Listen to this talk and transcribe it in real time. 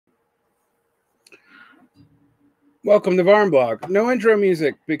Welcome to Varn Blog. No intro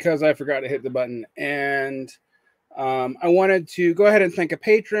music because I forgot to hit the button. And I wanted to go ahead and thank a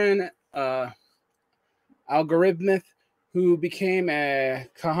patron, Algorithmith, who became a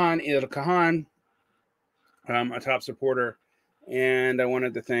Kahan Il Kahan, a top supporter. And I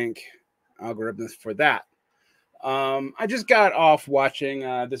wanted to thank Algorithmith for that. I just got off watching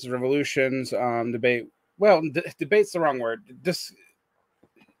This is Revolution's debate. Well, debate's the wrong word. This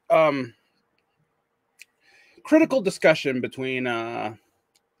critical discussion between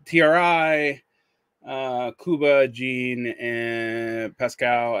TRI, Kuba, Djene, and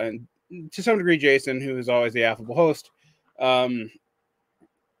Pascal, and to some degree Jason, who is always the affable host, and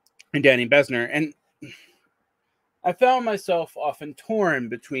Danny Besner. And I found myself often torn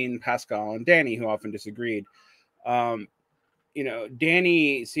between Pascal and Danny, who often disagreed. Danny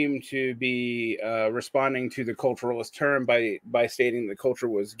seemed to be responding to the culturalist term by stating that culture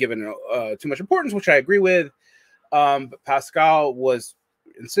was given too much importance, which I agree with. But Pascal was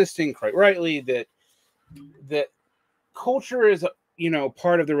insisting quite rightly that culture is,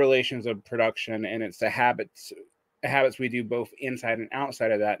 part of the relations of production, and it's the habits we do both inside and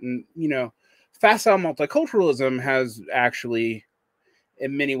outside of that. And, facile multiculturalism has actually,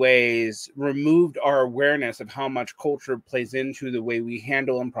 in many ways, removed our awareness of how much culture plays into the way we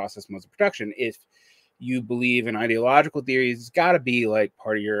handle and process modes of production. If you believe in ideological theories, it's got to be like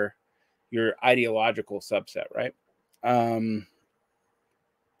part of your ideological subset, right? There's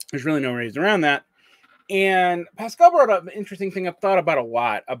really no reason around that. And Pascal brought up an interesting thing I've thought about a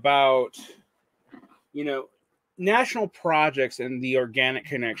lot about, national projects and the organic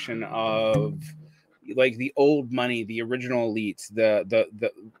connection of like the old money, the original elites, the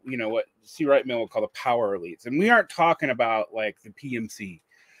what C. Wright Mill would call the power elites. And we aren't talking about like the PMC.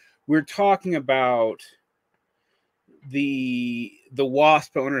 We're talking about the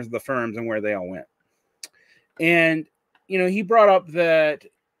WASP owners of the firms and where they all went. And, he brought up that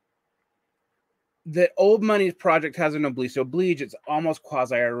old money's project has an noblesse oblige. It's almost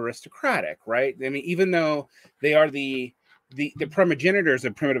quasi-aristocratic, right? I mean, even though they are the primogenitors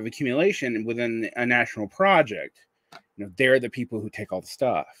of primitive accumulation within a national project, they're the people who take all the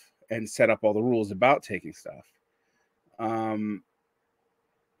stuff and set up all the rules about taking stuff.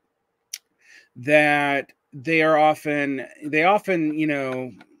 That they often,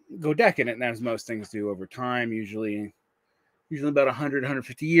 go decadent, as most things do over time, usually about 100,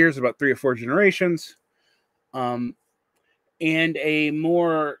 150 years, about 3 or 4 generations. And a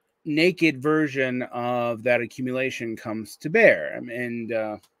more naked version of that accumulation comes to bear.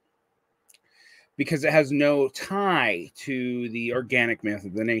 And because it has no tie to the organic myth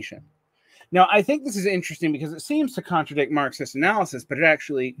of the nation. Now, I think this is interesting because it seems to contradict Marxist analysis, but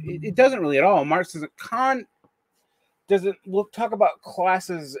it doesn't really at all. Marx doesn't talk about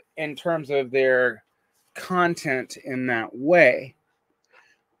classes in terms of their content in that way.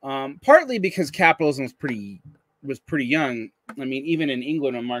 Partly because capitalism was pretty young. I mean, even in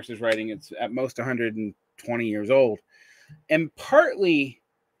England, when Marx is writing, it's at most 120 years old, and partly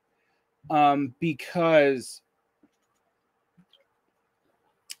because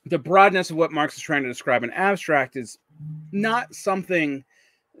the broadness of what Marx is trying to describe in abstract is not something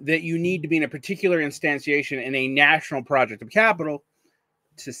that you need to be in a particular instantiation in a national project of capital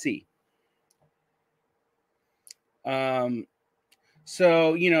to see.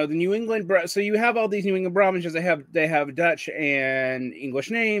 So, the New England, so you have all these New England provinces, they have Dutch and English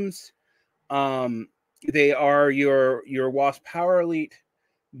names. They are your WASP power elite.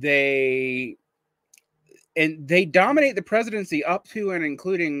 They dominate the presidency up to and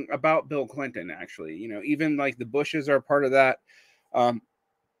including about Bill Clinton, actually. Even like the Bushes are part of that.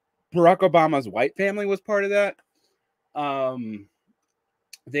 Barack Obama's white family was part of that.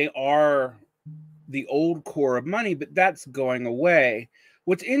 They are the old core of money, but that's going away.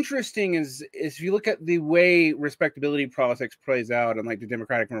 What's interesting is if you look at the way respectability politics plays out in like the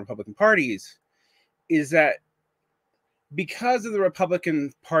Democratic and Republican parties, is that because of the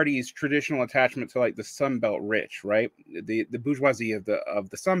Republican Party's traditional attachment to like the Sun Belt rich, right? The bourgeoisie of the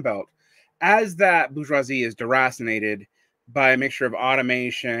Sun Belt, as that bourgeoisie is deracinated by a mixture of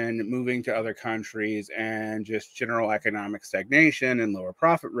automation, moving to other countries, and just general economic stagnation and lower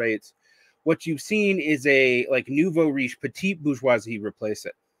profit rates, what you've seen is a like nouveau riche petite bourgeoisie replace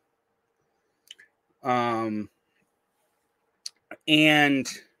it. And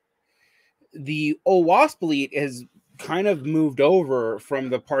the old WASP elite has kind of moved over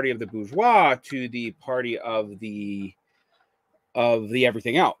from the party of the bourgeois to the party of the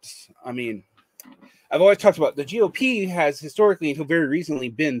everything else. I mean, I've always talked about the GOP has historically until very recently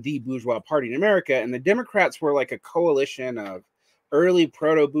been the bourgeois party in America, and the Democrats were like a coalition of early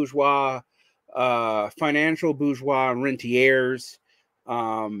proto-bourgeois financial bourgeois rentiers,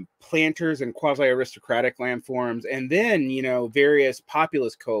 planters and quasi-aristocratic landforms, and then, various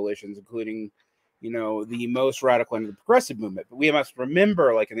populist coalitions, including, the most radical end of the progressive movement. But we must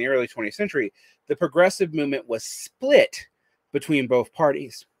remember, like in the early 20th century, the progressive movement was split between both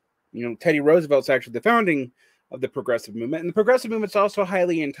parties. Teddy Roosevelt's actually the founding of the progressive movement, and the progressive movement's also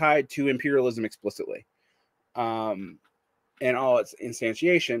highly tied to imperialism explicitly, and all its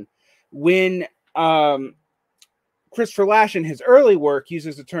instantiation. When Christopher Lasch in his early work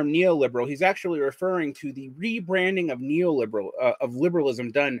uses the term neoliberal, he's actually referring to the rebranding of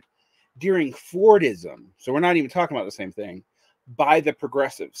liberalism done during Fordism. So we're not even talking about the same thing, by the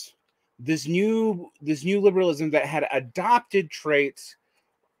progressives. This new liberalism that had adopted traits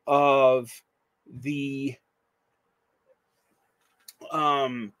of the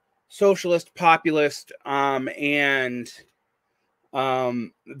socialist, populist, and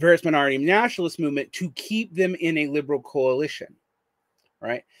various minority nationalist movement to keep them in a liberal coalition,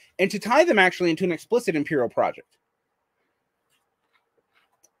 right? And to tie them actually into an explicit imperial project.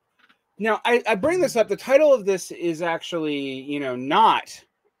 Now, I bring this up. The title of this is actually, not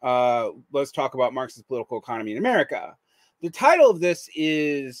let's talk about Marxist political economy in America. The title of this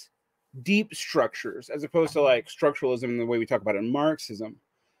is Deep Structures, as opposed to like structuralism in the way we talk about it in Marxism.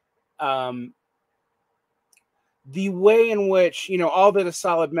 The way in which, all that is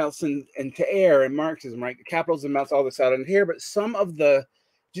solid melts into air in Marxism, right? Capitalism melts all the solid into air, but some of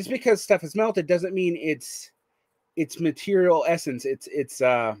just because stuff is melted doesn't mean its material essence, its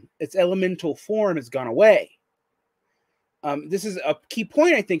elemental form has gone away. This is a key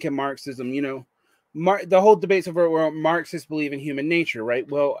point, I think, in Marxism. The whole debates over where Marxists believe in human nature, right?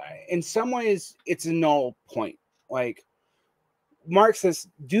 Well, in some ways, it's a null point. Like, Marxists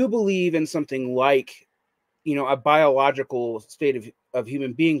do believe in something like, a biological state of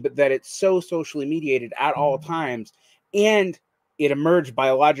human being, but that it's so socially mediated at all times, and it emerged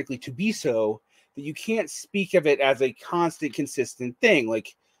biologically to be so, that you can't speak of it as a constant, consistent thing.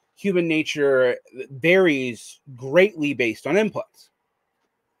 Like, human nature varies greatly based on inputs.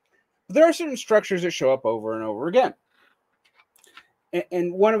 But there are certain structures that show up over and over again.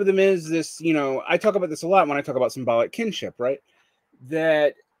 And one of them is this, I talk about this a lot when I talk about symbolic kinship, right?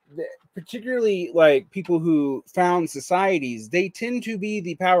 That particularly like people who found societies, they tend to be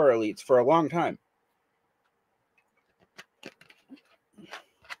the power elites for a long time.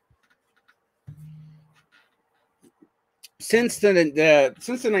 Since the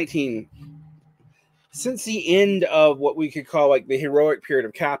end of what we could call like the heroic period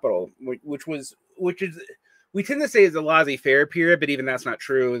of capital, which is we tend to say is a laissez-faire period, but even that's not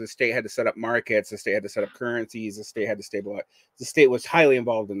true. The state had to set up markets, the state had to set up currencies, the state had to stabilize. The state was highly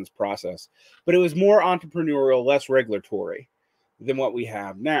involved in this process, but it was more entrepreneurial, less regulatory than what we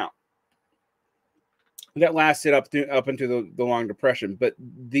have now. That lasted up into the Long Depression. But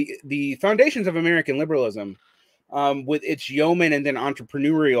the foundations of American liberalism, with its yeoman and then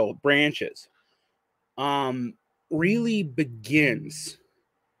entrepreneurial branches, really begins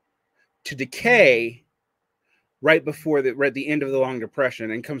to decay right before the end of the Long Depression,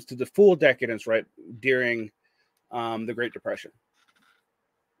 and comes to the full decadence right during the Great Depression.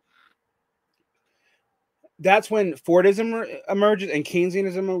 That's when Fordism emerges and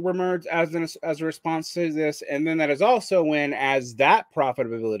Keynesianism emerges as a response to this. And then that is also when, as that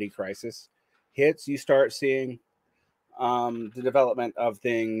profitability crisis hits, you start seeing the development of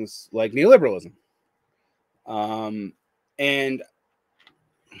things like neoliberalism. And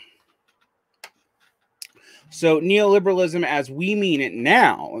so neoliberalism as we mean it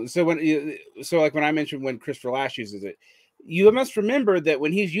now. So like when I mentioned when Christopher Lasch uses it, you must remember that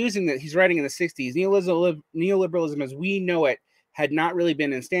when he's using that, he's writing in the 60s, neoliberalism as we know it had not really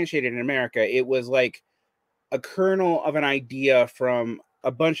been instantiated in America. It was like a kernel of an idea from a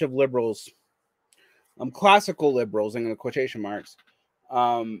bunch of liberals, classical liberals in the quotation marks,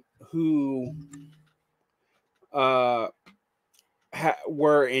 who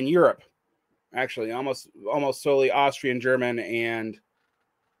were in Europe, actually, almost solely Austrian, German, and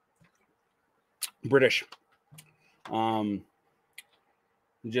British.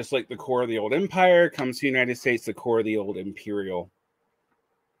 Just like the core of the old empire comes to the United States, the core of the old imperial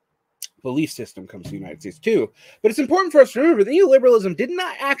belief system comes to the United States too. But it's important for us to remember that neoliberalism did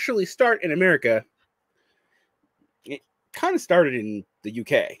not actually start in America. It kind of started in the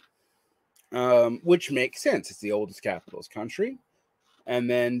UK, which makes sense. It's the oldest capitalist country. And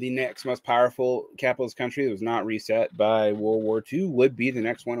then the next most powerful capitalist country that was not reset by World War II would be the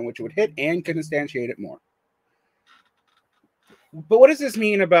next one in which it would hit and could instantiate it more. But what does this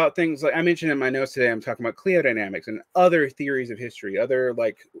mean about things like I mentioned in my notes today? I'm talking about cliodynamics and other theories of history, other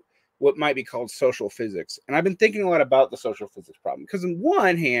like what might be called social physics. And I've been thinking a lot about the social physics problem because on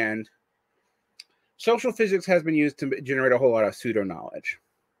one hand, social physics has been used to generate a whole lot of pseudo knowledge.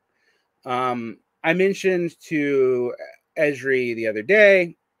 I mentioned to Esri the other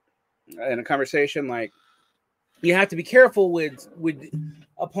day in a conversation, like, you have to be careful with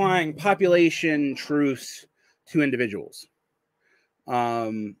applying population truths to individuals.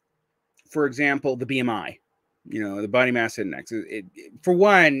 For example, the BMI, the body mass index. For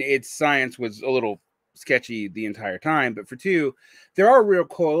one, its science was a little sketchy the entire time, but for two, there are real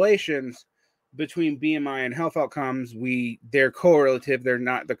correlations between BMI and health outcomes. They're correlative. They're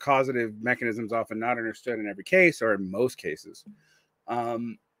not, the causative mechanisms often not understood in every case or in most cases.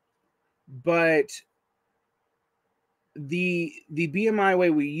 But the BMI way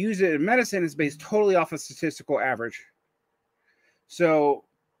we use it in medicine is based totally off a statistical average. So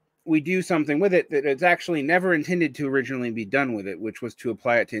we do something with it that it's actually never intended to originally be done with it, which was to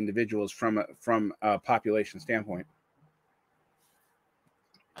apply it to individuals from a population standpoint.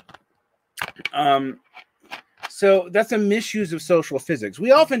 So that's a misuse of social physics.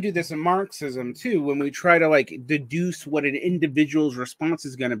 We often do this in Marxism too, when we try to like deduce what an individual's response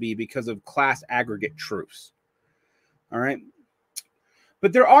is going to be because of class aggregate truths. All right.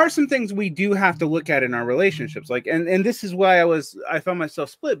 But there are some things we do have to look at in our relationships. Like, and this is why I found myself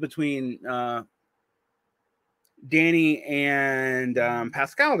split between Djene and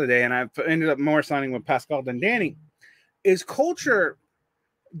Pascal today. And I've ended up more signing with Pascal than Djene. Is culture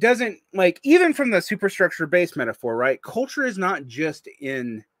doesn't, like, even from the superstructure based metaphor, right? Culture is not just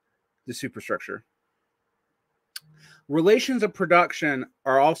in the superstructure. Relations of production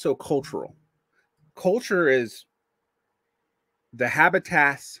are also cultural. Culture is the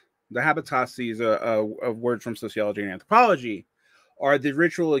habitases of words from sociology and anthropology are the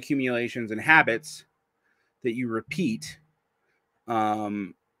ritual accumulations and habits that you repeat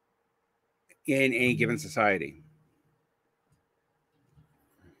in a given society.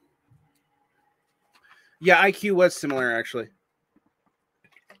 Yeah, IQ was similar, actually.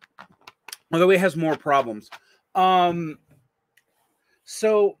 Although it has more problems.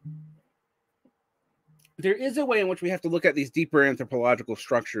 So there is a way in which we have to look at these deeper anthropological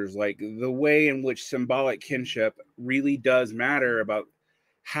structures, like the way in which symbolic kinship really does matter about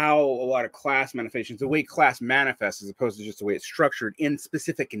how a lot of class manifestations, the way class manifests as opposed to just the way it's structured in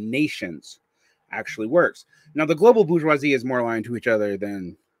specific nations actually works. Now, the global bourgeoisie is more aligned to each other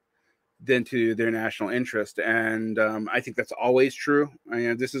than to their national interest. And I think that's always true.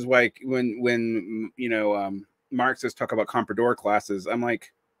 This is like when Marxists talk about comprador classes, I'm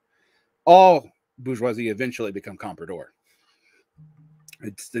like, all bourgeoisie eventually become comprador.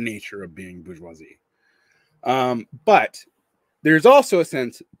 It's the nature of being bourgeoisie. But there's also a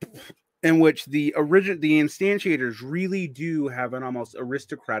sense in which the instantiators really do have an almost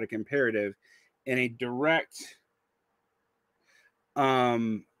aristocratic imperative and a direct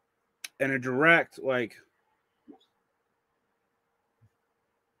like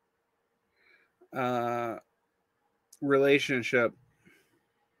relationship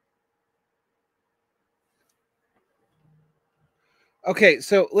Okay,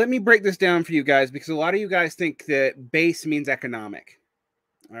 so let me break this down for you guys because a lot of you guys think that base means economic.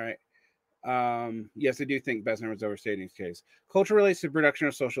 All right. Yes, I do think Besner was overstating his case. Culture relates to production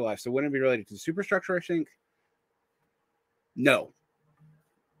of social life. So wouldn't it be related to superstructure, I think? No.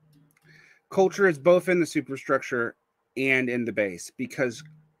 Culture is both in the superstructure and in the base because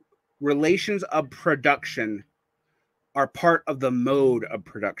relations of production are part of the mode of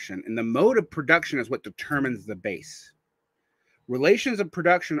production. And the mode of production is what determines the base. Relations of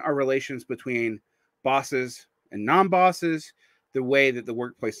production are relations between bosses and non-bosses, the way that the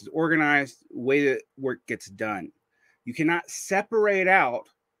workplace is organized, the way that work gets done. You cannot separate out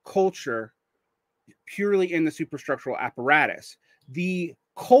culture purely in the superstructural apparatus. The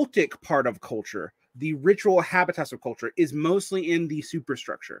cultic part of culture, the ritual habitus of culture, is mostly in the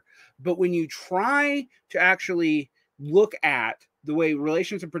superstructure. But when you try to actually look at the way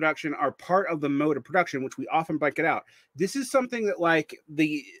relations of production are part of the mode of production, which we often blanket out, this is something that, like,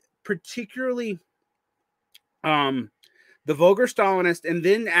 the particularly the vulgar Stalinist and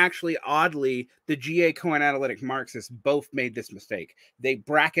then actually, oddly, the G.A. Cohen-analytic Marxists both made this mistake. They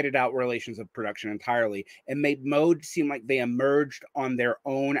bracketed out relations of production entirely and made mode seem like they emerged on their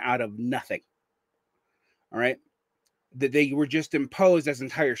own out of nothing. All right? That they were just imposed as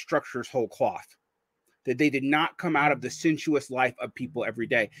entire structures whole cloth. That they did not come out of the sensuous life of people every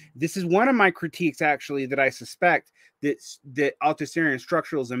day. This is one of my critiques, actually, that I suspect that Althusserian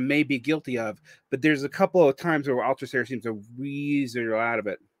structuralism may be guilty of, but there's a couple of times where Althusser seems to weasel out of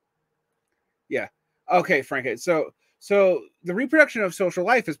it. Yeah. Okay, Frank. So So the reproduction of social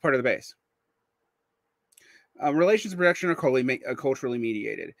life is part of the base. Relations of production are culturally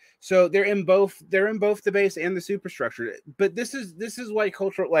mediated. So they're in both the base and the superstructure. But this is why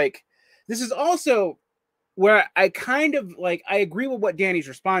cultural, like, this is also where I kind of like, I agree with what Danny's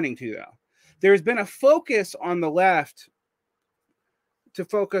responding to, though. There's been a focus on the left to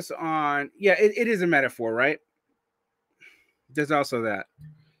focus on, yeah, it is a metaphor, right? There's also that.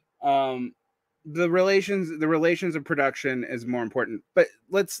 The relations of production is more important. But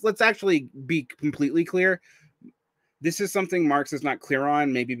let's actually be completely clear. This is something Marx is not clear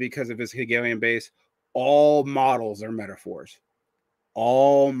on, maybe because of his Hegelian base. All models are metaphors.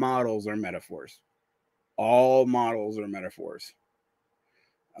 All models are metaphors. All models are metaphors.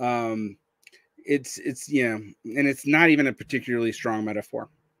 It's and it's not even a particularly strong metaphor.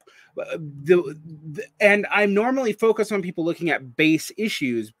 And I'm normally focused on people looking at base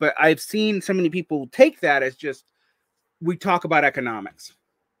issues, but I've seen so many people take that as just, we talk about economics.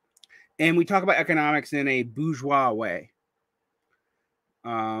 And we talk about economics in a bourgeois way.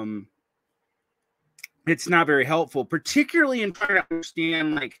 It's not very helpful, particularly in trying to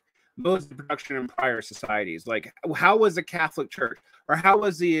understand like modes of production in prior societies. Like, how was the Catholic Church or how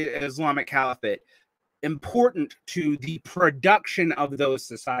was the Islamic Caliphate important to the production of those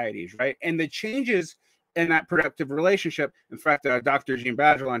societies, right? And the changes in that productive relationship. In fact, Dr. Djene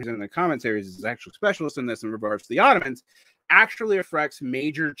Bajalan, who's in the commentaries, is actually a specialist in this in regards to the Ottomans, actually affects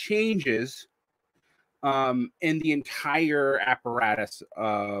major changes in the entire apparatus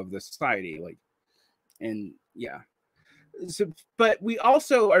of the society. Like, and yeah. So, but we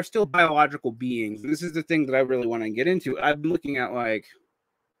also are still biological beings. This is the thing that I really want to get into. I'm looking at like,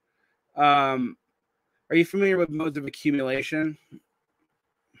 are you familiar with modes of accumulation?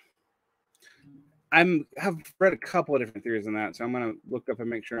 Have read a couple of different theories on that, so I'm going to look up and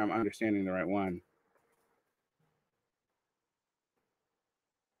make sure I'm understanding the right one.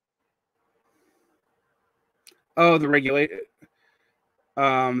 Oh, the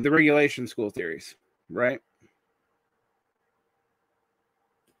regulation school theories, right?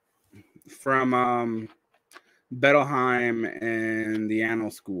 From Bettelheim and the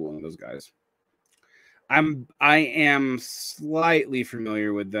Annal School and those guys. I am slightly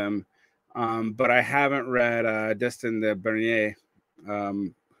familiar with them, but I haven't read Destin de Bernier,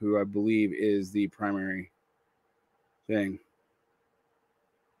 who I believe is the primary thing.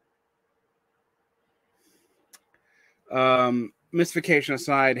 Mystification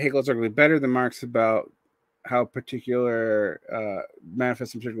aside, Hegel's arguably better than Marx about how particular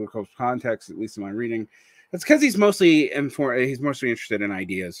manifests in particular context, at least in my reading. That's because he's mostly interested in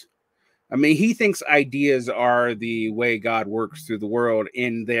ideas. I mean, he thinks ideas are the way God works through the world,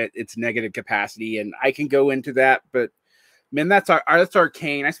 in that it's negative capacity, and I can go into that, but man, that's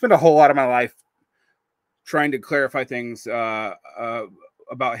arcane. I spent a whole lot of my life trying to clarify things about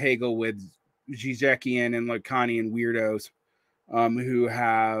Hegel with Zizekian and Lacanian weirdos who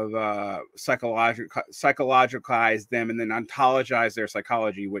have psychologicalized them and then ontologized their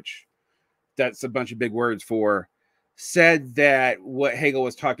psychology, which that's a bunch of big words for, said that what Hegel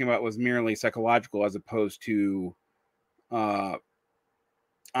was talking about was merely psychological as opposed to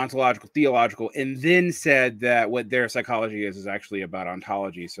ontological, theological, and then said that what their psychology is actually about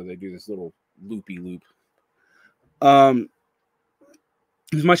ontology. So they do this little loopy loop.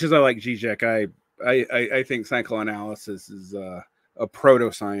 As much as I like Zizek, I think psychoanalysis is a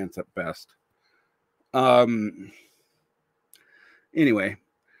proto-science at best. Anyway,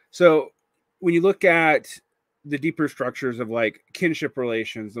 so when you look at the deeper structures of like kinship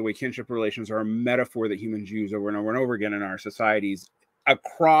relations, the way kinship relations are a metaphor that humans use over and over and over again in our societies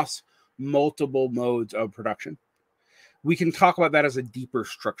across multiple modes of production, we can talk about that as a deeper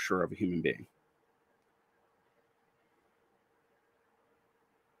structure of a human being.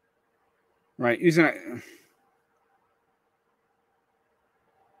 Right? Using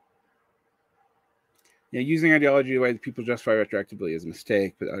ideology the way that people justify retroactively is a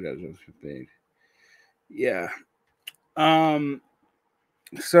mistake, but yeah.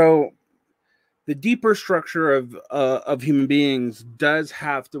 So the deeper structure of human beings does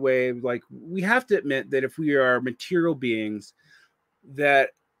have to weigh, like, we have to admit that if we are material beings, that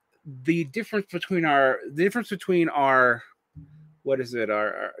the difference between our what is it,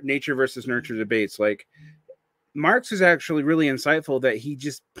 our nature versus nurture debates, like, Marx is actually really insightful that he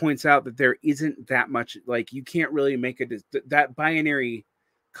just points out that there isn't that much, like, you can't really make that binary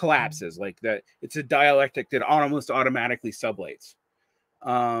collapses, like that it's a dialectic that almost automatically sublates.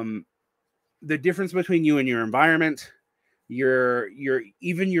 The difference between you and your environment,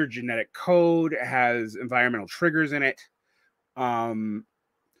 even your genetic code has environmental triggers in it.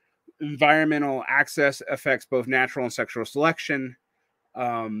 environmental access affects both natural and sexual selection.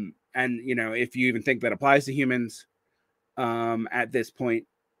 And, you know, if you even think that applies to humans at this point,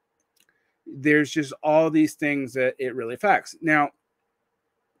 there's just all these things that it really affects. Now,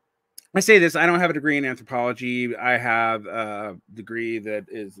 I say this, I don't have a degree in anthropology. I have a degree that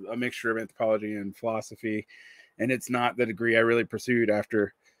is a mixture of anthropology and philosophy, and it's not the degree I really pursued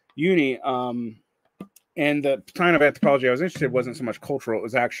after uni. And the kind of anthropology I was interested in wasn't so much cultural,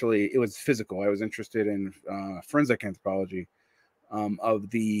 it was physical. I was interested in forensic anthropology of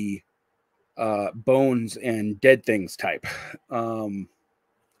the bones and dead things type.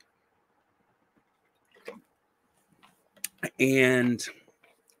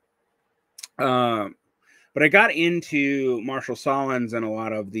 But I got into Marshall Solins and a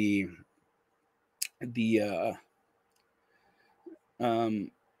lot of the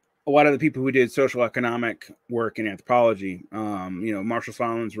people who did social economic work in anthropology. You know, Marshall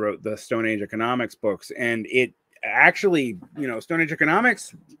Solins wrote the Stone Age economics books, and it actually, you know, Stone Age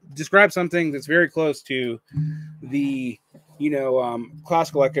economics describes something that's very close to the, you know,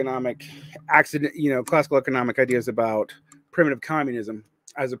 classical economic ideas about primitive communism,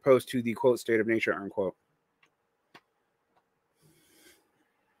 as opposed to the quote state of nature, unquote.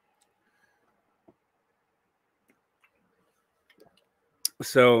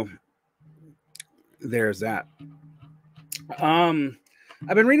 So there's that.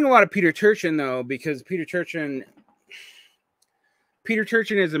 I've been reading a lot of Peter Turchin, though, because Peter Turchin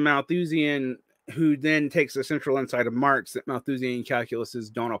is a Malthusian who then takes the central insight of Marx that Malthusian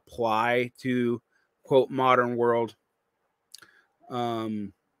calculuses don't apply to, quote, modern world.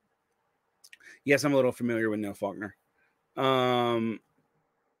 Yes, I'm a little familiar with Neil Faulkner.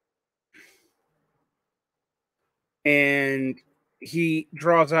 And he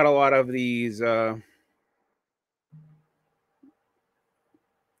draws out a lot of these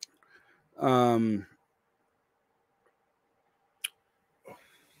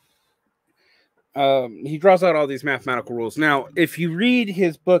he draws out all these mathematical rules. Now, if you read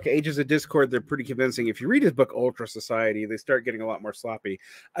his book, Ages of Discord, they're pretty convincing. If you read his book, Ultra Society, they start getting a lot more sloppy.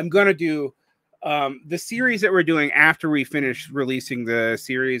 I'm going to do the series that we're doing after we finish releasing the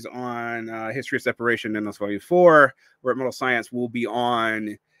series on History of Separation in Volume 4, where Middle Science will be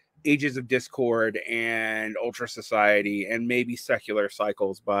on Ages of Discord and Ultra Society and maybe Secular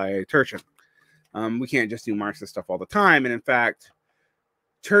Cycles by Turchin. We can't just do Marxist stuff all the time. And in fact,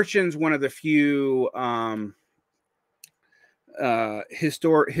 Turchin's one of the few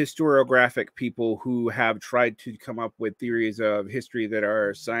historiographic people who have tried to come up with theories of history that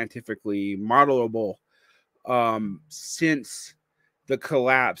are scientifically modelable since the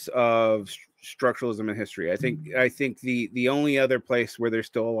collapse of structuralism in history. I think the only other place where there's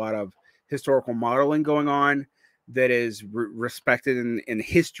still a lot of historical modeling going on that is respected in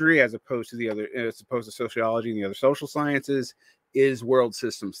history as opposed to sociology and the other social sciences is world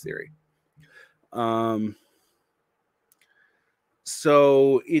systems theory.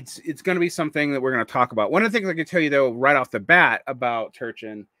 So it's going to be something that we're going to talk about. One of the things I can tell you, though, right off the bat about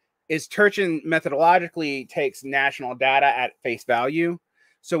Turchin is Turchin methodologically takes national data at face value.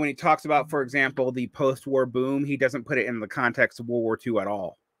 So when he talks about, for example, the post-war boom, he doesn't put it in the context of World War II at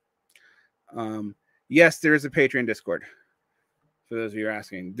all. Yes, there is a Patreon Discord. For those of you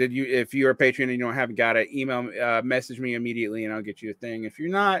asking, if you're a patron and you haven't got it, message me immediately and I'll get you a thing. If you're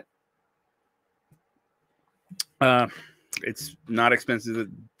not, it's not expensive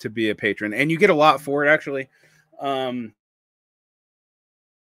to be a patron, and you get a lot for it, actually. Am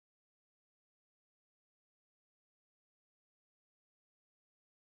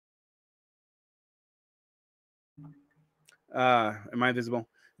I visible?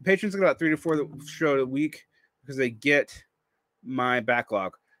 The patrons get about 3 to 4 shows a week because they get my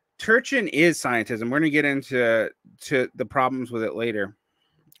backlog. Turchin is scientism. We're going to get into the problems with it later,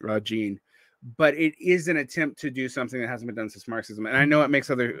 Gene. But it is an attempt to do something that hasn't been done since Marxism, and I know it makes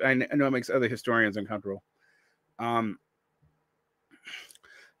other historians uncomfortable. But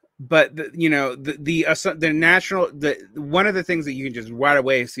one of the things that you can just right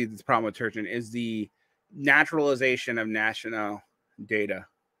away see this problem with Turchin is the naturalization of national data.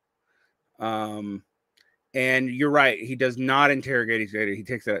 And you're right, he does not interrogate his data. He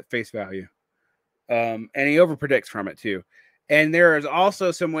takes it at face value. And he overpredicts from it too. And there is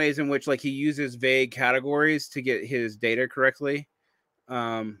also some ways in which, like, he uses vague categories to get his data correctly.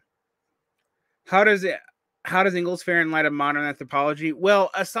 How does Ingalls fare in light of modern anthropology?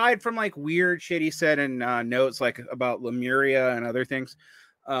 Well, aside from like weird shit he said in notes, like about Lemuria and other things,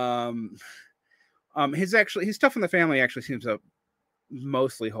 his stuff in the family actually seems to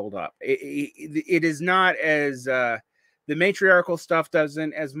mostly hold up. It is not as The matriarchal stuff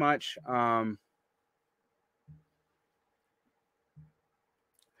doesn't as much. But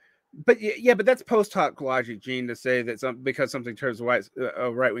yeah, but that's post hoc logic, Gene, to say that because something turns right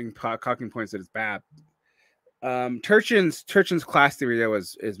wing talking points that it's bad. Turchin's class theory though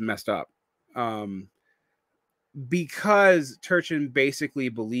is messed up. Because Turchin basically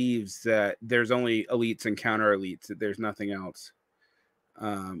believes that there's only elites and counter elites, that there's nothing else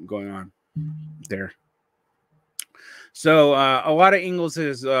going on there. So a lot of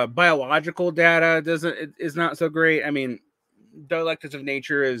Engels's biological data is not so great. I mean, dialectics of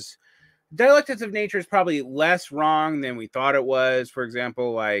nature is probably less wrong than we thought it was. For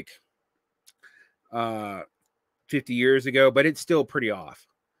example, like 50 years ago, but it's still pretty off.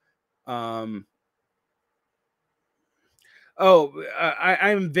 I'm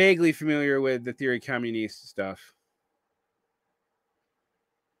vaguely familiar with the theory communiste stuff.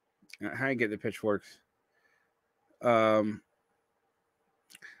 How do you get the pitchforks?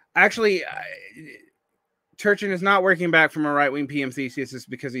 Actually, Turchin is not working back from a right-wing PM thesis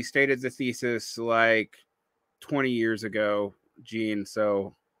because he stated the thesis like 20 years ago, Gene.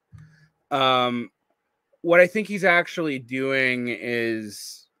 So what I think he's actually doing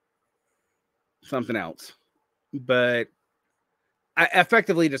is something else. But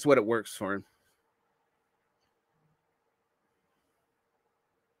effectively just what it works for him.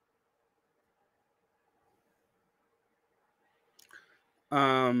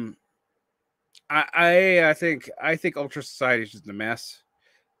 I think Ultra Society is just a mess.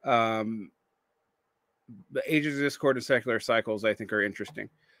 The Ages of Discord and Secular Cycles, I think, are interesting.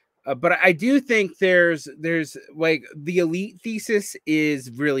 But I do think there's like the elite thesis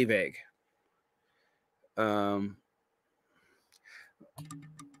is really vague.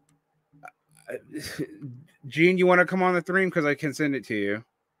 Gene, you want to come on the stream? Because I can send it to you.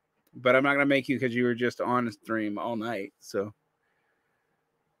 But I'm not going to make you because you were just on the stream all night. So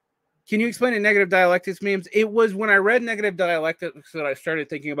can you explain the negative dialectics memes? It was when I read negative dialectics that I started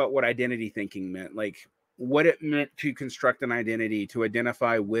thinking about what identity thinking meant, like what it meant to construct an identity, to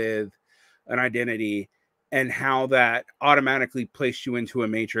identify with an identity, and how that automatically placed you into a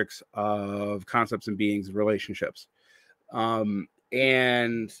matrix of concepts and beings and relationships.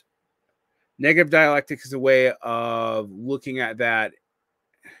 And negative dialectics is a way of looking at that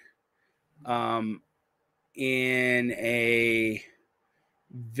in a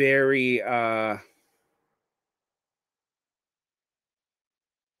very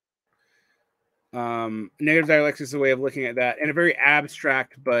negative dialectics is a way of looking at that in a very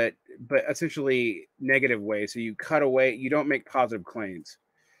abstract but essentially negative way. So you cut away, you don't make positive claims.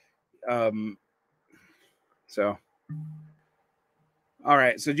 So all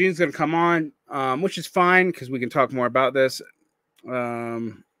right, so Gene's gonna come on, which is fine because we can talk more about this.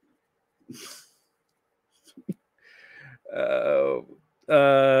 So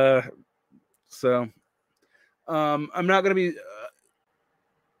I'm not gonna be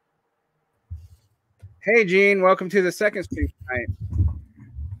hey Gene, welcome to the second stream tonight.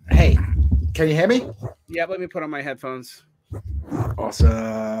 Hey, can you hear me? Yeah, let me put on my headphones.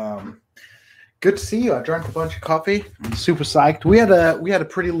 Awesome. Good to see you. I drank a bunch of coffee. I'm super psyched. We had a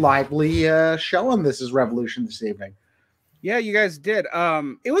pretty lively show on This Is Revolution this evening. Yeah, you guys did.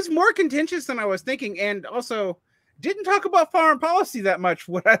 It was more contentious than I was thinking, and also didn't talk about foreign policy that much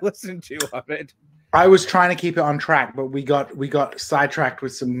when I listened to of it. I was trying to keep it on track, but we got sidetracked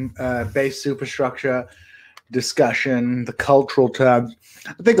with some base superstructure discussion, the cultural terms.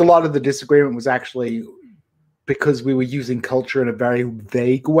 I think a lot of the disagreement was actually because we were using culture in a very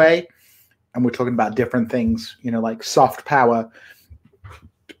vague way, and we're talking about different things, like soft power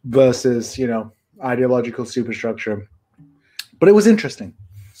versus, ideological superstructure. But it was interesting.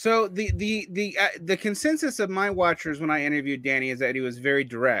 So the consensus of my watchers when I interviewed Danny is that he was very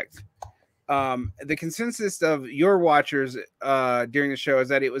direct. The consensus of your watchers during the show is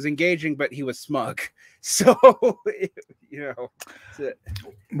that it was engaging, but he was smug. So, Well,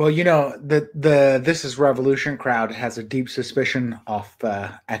 the This Is Revolution crowd has a deep suspicion of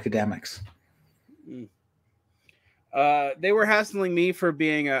academics. They were hassling me for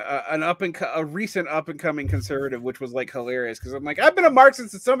being a recent up and coming conservative, which was like hilarious because I'm like, I've been a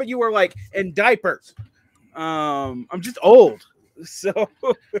Marxist and some of you were like in diapers. I'm just old. So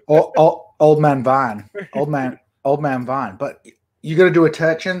old man Varn. Old man Varn. But you gonna do a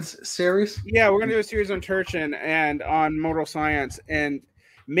Turchin's series? Yeah, we're gonna do a series on Turchin and on moral science. And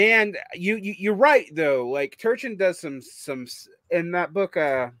man, you're right though. Like Turchin does some in that book,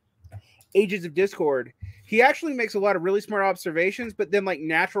 Ages of Discord. He actually makes a lot of really smart observations, but then like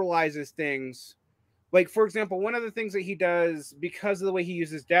naturalizes things. Like for example, one of the things that he does because of the way he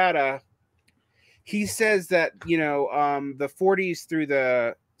uses data, he says that, you know, the 40s through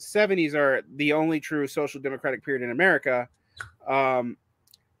the 70s are the only true social democratic period in America,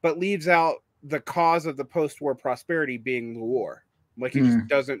 but leaves out the cause of the post-war prosperity being the war. Like, he just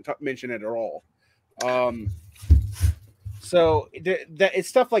doesn't mention it at all. So that it's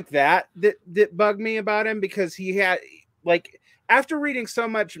stuff like that bugged me about him, because he had, like, after reading so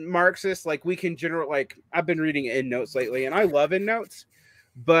much Marxist, like, we can like, I've been reading EndNotes lately, and I love EndNotes,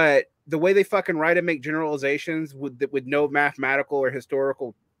 but the way they fucking write and make generalizations with no mathematical or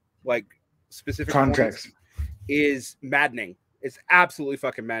historical, like, specific context is maddening. It's absolutely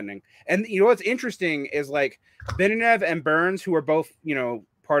fucking maddening. And you know what's interesting is, like, Benenev and Burns, who are both, you know,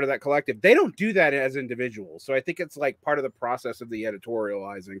 part of that collective, they don't do that as individuals. So I think it's like part of the process of the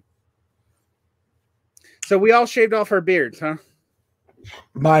editorializing. So we all shaved off our beards, huh?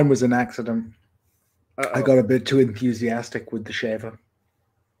 Mine was an accident. I got a bit too enthusiastic with the shaver,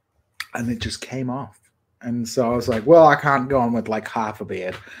 and it just came off. And so I was like, well, I can't go on with like half a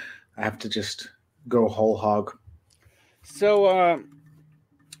beard. I have to just go whole hog. So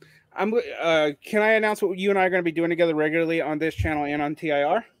can I announce what you and I are going to be doing together regularly on this channel and on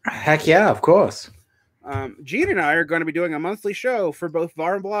TIR? Heck yeah, of course. Djene and I are going to be doing a monthly show for both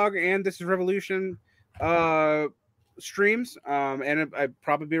Varn blog and This Is Revolution streams, and I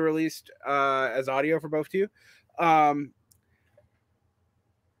probably be released as audio for both of you.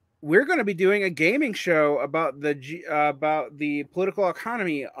 We're going to be doing a gaming show about the political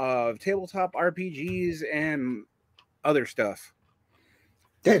economy of tabletop RPGs and other stuff.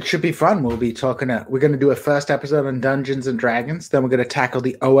 Yeah, it should be fun. We'll be talking. We're going to do a first episode on Dungeons and Dragons. Then we're going to tackle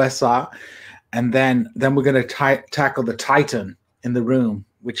the OSR, and then we're going to tackle the Titan in the room,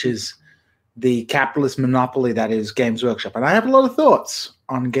 which is the capitalist monopoly that is Games Workshop. And I have a lot of thoughts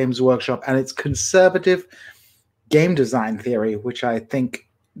on Games Workshop and its conservative game design theory, which I think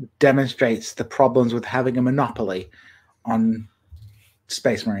demonstrates the problems with having a monopoly on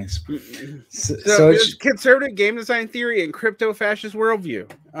Space Marines. So it's conservative game design theory and crypto-fascist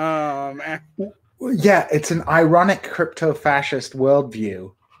worldview. Yeah, it's an ironic crypto-fascist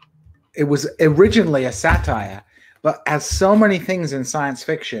worldview. It was originally a satire, but as so many things in science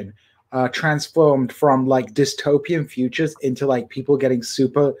fiction transformed from like dystopian futures into like people getting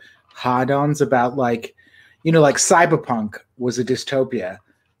super hard-ons about, like, you know, like Cyberpunk was a dystopia.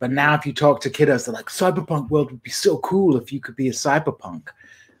 But now if you talk to kiddos, they're like, cyberpunk world would be so cool if you could be a cyberpunk.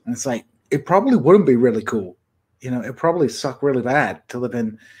 And it's like, it probably wouldn't be really cool. You know, it probably suck really bad to live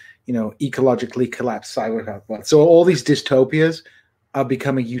in, you know, ecologically collapsed cyberpunk world. So all these dystopias are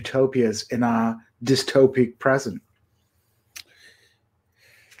becoming utopias in our dystopic present.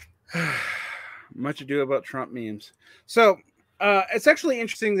 Much ado about Trump memes. So it's actually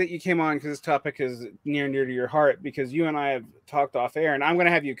interesting that you came on, because this topic is near and dear to your heart, because you and I have talked off air, and I'm going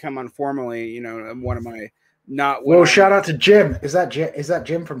to have you come on formally, you know, one of my Well, shout out to Jim. Is that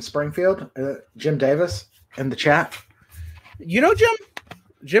Jim from Springfield? Jim Davis in the chat? You know Jim?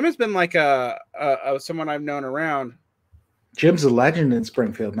 Jim has been like someone I've known around. Jim's a legend in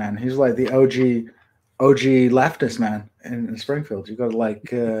Springfield, man. He's like the OG leftist man in Springfield. You got to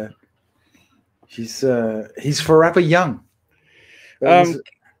like he's forever young.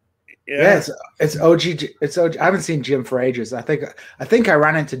 Yeah, it's OG. It's OG. I haven't seen Jim for ages. I think I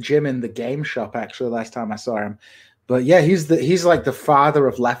ran into Jim in the game shop actually last time I saw him. But yeah, he's like the father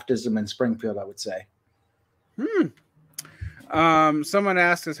of leftism in Springfield, I would say. Someone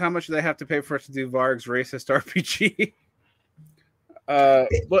asked us how much do they have to pay for us to do Varg's racist RPG.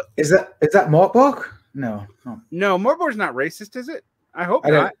 Is that Mortborg? No, Mortborg's not racist, is it? I hope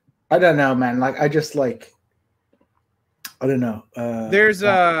not. I don't know, man. Like, I just like. I don't know. There's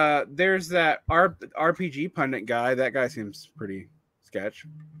that RPG pundit guy. That guy seems pretty sketch.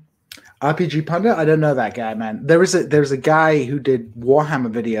 RPG pundit? I don't know that guy, man. There's a guy who did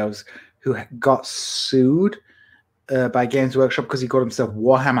Warhammer videos who got sued by Games Workshop because he called himself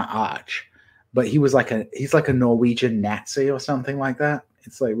Warhammer Arch, but he's like a Norwegian Nazi or something like that.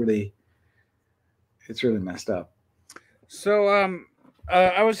 It's really messed up. So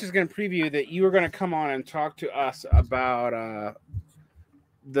I was just going to preview that you were going to come on and talk to us about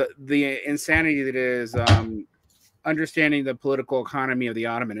the insanity that is understanding the political economy of the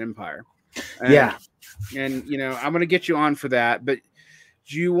Ottoman Empire. And you know, I'm going to get you on for that. But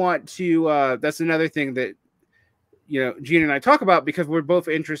do you want to? That's another thing that, you know, Djene and I talk about, because we're both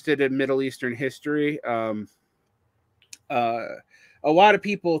interested in Middle Eastern history. A lot of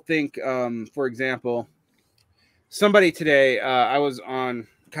people think, for example. Somebody today, I was on.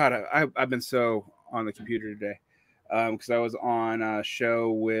 God, I've been so on the computer today, because I was on a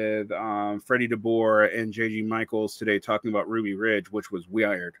show with Freddie DeBoer and JG Michaels today talking about Ruby Ridge, which was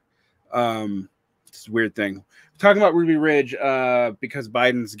weird. It's a weird thing. Talking about Ruby Ridge, because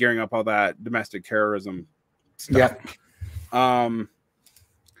Biden's gearing up all that domestic terrorism stuff. Yeah.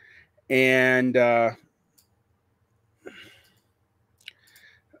 And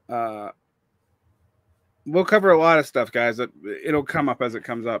we'll cover a lot of stuff, guys. It'll come up as it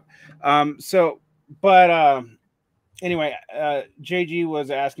comes up. Anyway, JG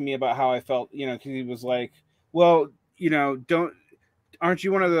was asking me about how I felt, because he was like, well, aren't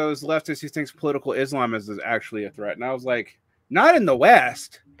you one of those leftists who thinks political Islam is actually a threat? And I was like, not in the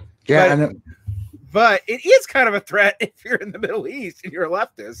West. Yeah, but it is kind of a threat if you're in the Middle East and you're a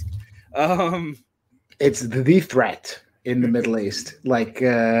leftist. It's the threat in the Middle East. Like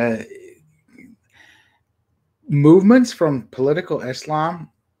movements from political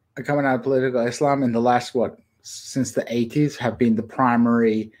Islam coming out of political Islam in the last, since the 80s have been the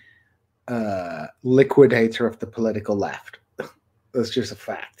primary liquidator of the political left. That's just a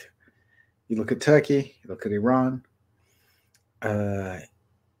fact. You look at Turkey, you look at Iran.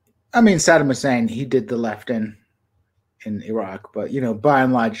 Saddam Hussein, he did the left in Iraq, but by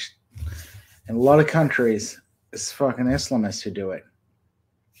and large, in a lot of countries, it's fucking Islamists who do it.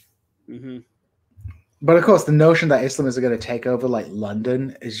 Mm-hmm. But of course, the notion that Islamists are going to take over like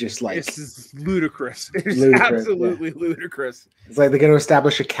London is just like this is ludicrous. It's ludicrous, absolutely ludicrous. It's like they're going to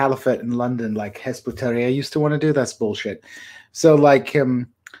establish a caliphate in London, like Hezb ut-Tahrir used to want to do. That's bullshit. So like,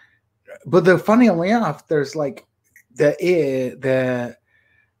 but the funny enough, there's like in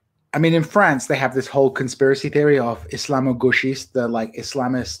France they have this whole conspiracy theory of Islamo-Gauchiste, the like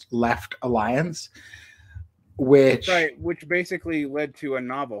Islamist left alliance, which basically led to a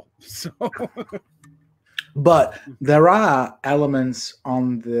novel. So. But there are elements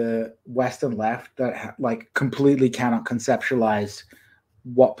on the Western left that like completely cannot conceptualize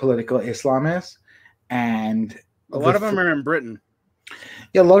what political Islam is, and a lot of them are in Britain.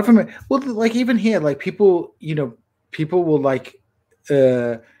 Yeah, a lot of them. Well, like even here, like people will like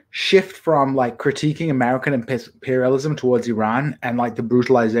shift from like critiquing American imperialism towards Iran and like the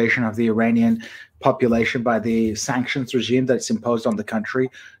brutalization of the Iranian population by the sanctions regime that's imposed on the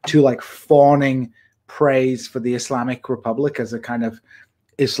country to like fawning praise for the Islamic Republic as a kind of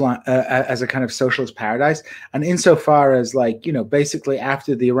as a kind of socialist paradise. And insofar as like, basically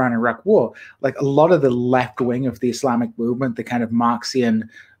after the Iran-Iraq war, like a lot of the left wing of the Islamic movement, the kind of Marxian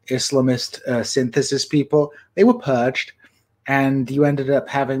Islamist synthesis people, they were purged, and you ended up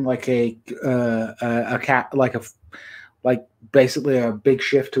having like basically a big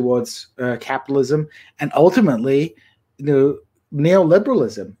shift towards capitalism, and ultimately,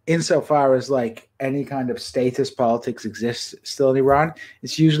 neoliberalism. Insofar as like any kind of status politics exists still in Iran,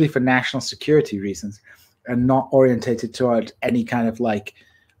 it's usually for national security reasons and not orientated toward any kind of like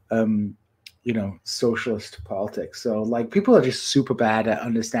socialist politics. So like people are just super bad at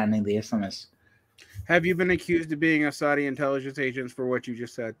understanding the Islamists. Have you been accused of being a Saudi intelligence agent for what you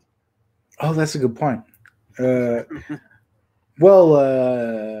just said? Oh, that's a good point. The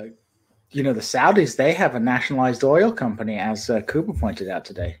Saudis, they have a nationalized oil company, as Cooper pointed out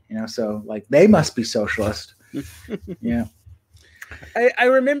today. So like they must be socialist. Yeah. I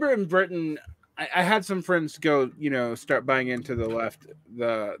remember in Britain, I had some friends go, start buying into the left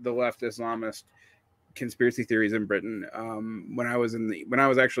Islamist conspiracy theories in Britain when I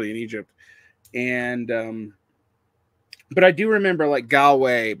was actually in Egypt, and but I do remember like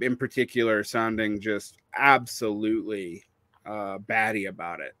Galway in particular sounding just absolutely batty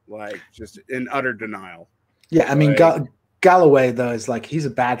about it, like just in utter denial. Yeah, I mean, Galloway though is like he's a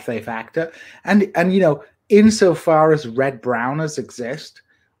bad faith actor, and insofar as Red Browners exist,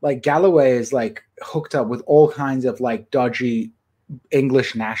 like Galloway is like hooked up with all kinds of like dodgy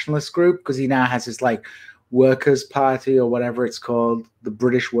English nationalist group because he now has his like Workers' Party or whatever it's called, the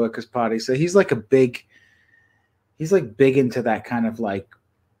British Workers' Party. So he's big into that kind of like,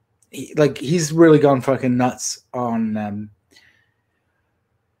 he's really gone fucking nuts on.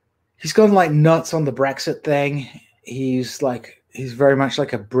 He's gone like nuts on the Brexit thing. He's very much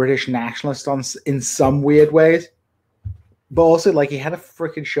like a British nationalist in some weird ways, but also like he had a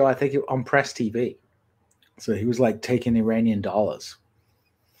freaking show, I think, on Press TV. So he was like taking Iranian dollars.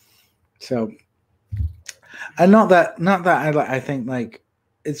 So, and not that I think like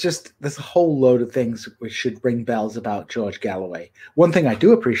it's just there's a whole load of things which should ring bells about George Galloway. One thing I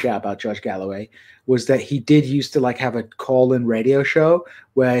do appreciate about George Galloway was that he did used to like have a call-in radio show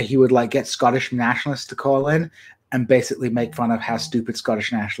where he would like get Scottish nationalists to call in and basically make fun of how stupid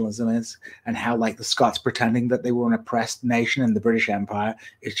Scottish nationalism is and how like the Scots pretending that they were an oppressed nation in the British Empire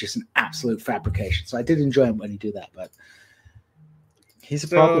is just an absolute fabrication. So I did enjoy him when he did that, but He's a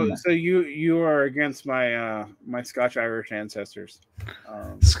problem. So you are against my my Scotch Irish ancestors.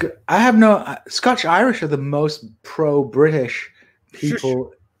 I have no Scotch Irish are the most pro-British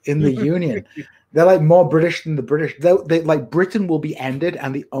people in the Union. They're like more British than the British. They like Britain will be ended,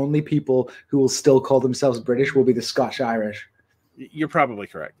 and the only people who will still call themselves British will be the Scotch Irish. You're probably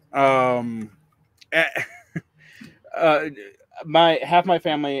correct. Half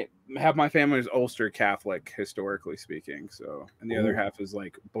my family is Ulster Catholic, historically speaking. So, and the other half is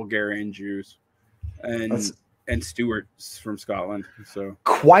like Bulgarian Jews, and Stuarts from Scotland. So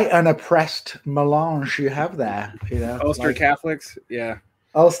quite an oppressed melange you have there. You know, Ulster like, Catholics, yeah.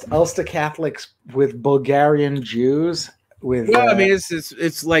 Ulster Catholics with Bulgarian Jews. With I mean,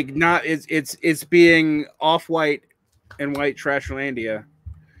 it's like not it's being off white and white trashlandia.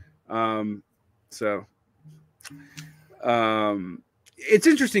 It's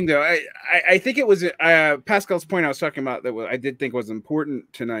interesting though. I think it was Pascal's point I was talking about that I did think was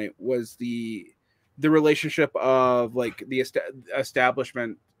important tonight was the relationship of like the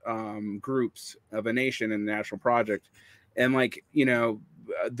establishment groups of a nation and the national project, and like, you know,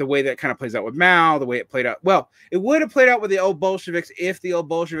 the way that kind of plays out with Mao, the way it played out. Well, it would have played out with the old Bolsheviks if the old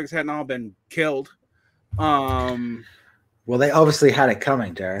Bolsheviks hadn't all been killed. Well, they obviously had it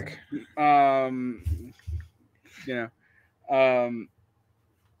coming, Derek. You know.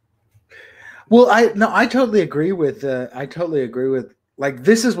 Well, I totally agree with like,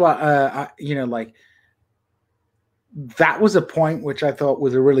 this is what like that was a point which I thought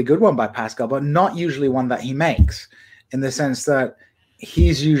was a really good one by Pascal, but not usually one that he makes, in the sense that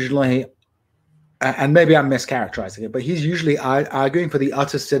he's usually, and maybe I'm mischaracterizing it, but he's usually arguing for the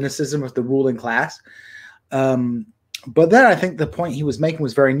utter cynicism of the ruling class. But then I think the point he was making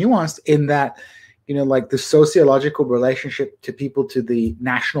was very nuanced, in that, you know, like the sociological relationship to people to the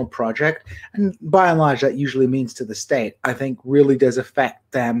national project, and by and large that usually means to the state, I think really does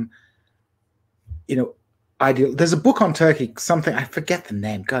affect them, you know, ideal. There's a book on Turkey, something, I forget the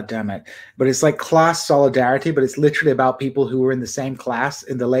name, god damn it, but it's like Class Solidarity, but it's literally about people who were in the same class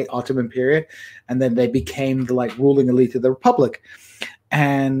in the late Ottoman period, and then they became the like ruling elite of the republic.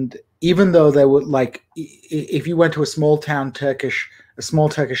 And even though they would, like, if you went to a small Turkish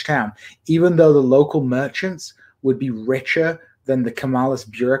town, even though the local merchants would be richer than the Kemalist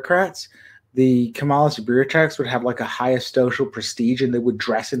bureaucrats, the Kemalist bureaucrats would have like a higher social prestige, and they would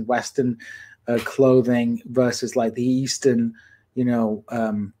dress in Western clothing versus like the Eastern,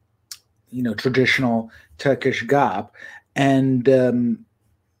 traditional Turkish garb. And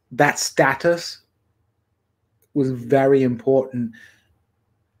that status was very important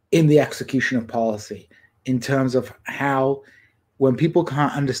in the execution of policy, in terms of how, when people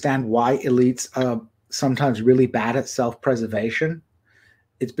can't understand why elites are sometimes really bad at self-preservation,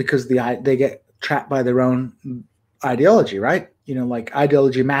 it's because they get trapped by their own ideology, right? You know, like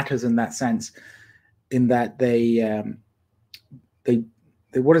ideology matters in that sense, in that they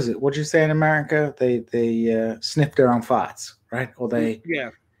what is it? What'd you say in America? They sniff their own farts, right? Or they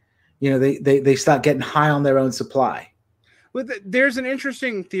start getting high on their own supply. There's an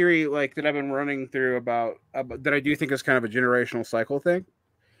interesting theory like that I've been running through about that I do think is kind of a generational cycle thing.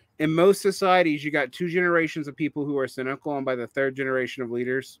 In most societies, you got two generations of people who are cynical, and by the third generation of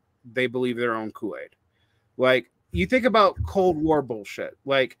leaders, they believe their own Kool-Aid. Like, you think about Cold War bullshit.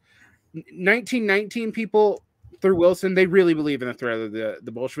 Like 1919 people through Wilson, they really believe in the threat of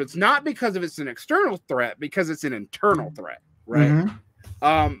the Bolsheviks, not because of it's an external threat, because it's an internal threat, right?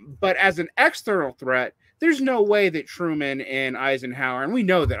 Mm-hmm. But as an external threat, there's no way that Truman and Eisenhower, and we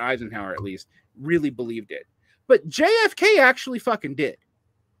know that Eisenhower at least, really believed it. But JFK actually fucking did.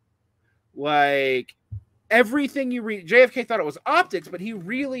 Like, everything you read, JFK thought it was optics, but he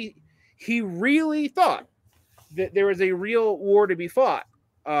really thought that there was a real war to be fought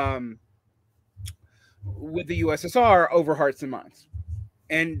with the USSR over hearts and minds.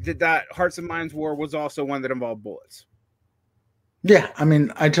 And that hearts and minds war was also one that involved bullets. Yeah, I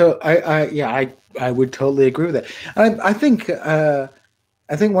mean, I would totally agree with it. I think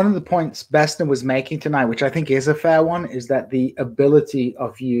one of the points Bessner was making tonight, which I think is a fair one, is that the ability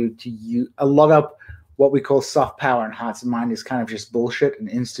of you to use a lot of what we call soft power and hearts and mind is kind of just bullshit, and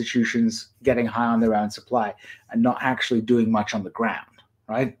institutions getting high on their own supply and not actually doing much on the ground,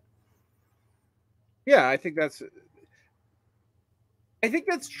 right? Yeah, I think that's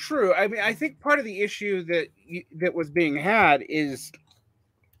true. I mean, I think part of the issue that was being had is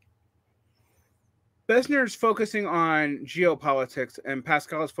Bessner's focusing on geopolitics and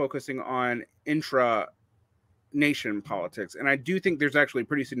Pascal is focusing on intra-nation politics. And I do think there's actually a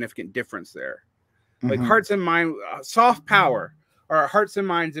pretty significant difference there. Mm-hmm. Like hearts and mind, soft power, or hearts and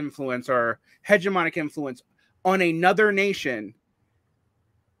minds influence, or hegemonic influence on another nation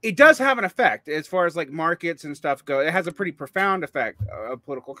it does have an effect as far as like markets and stuff go. It has a pretty profound effect of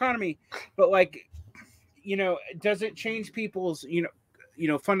political economy, but like, you know, does it change people's,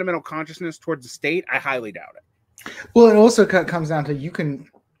 fundamental consciousness towards the state? I highly doubt it. Well, it also comes down to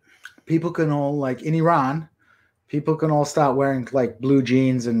people can all, like in Iran, people can all start wearing like blue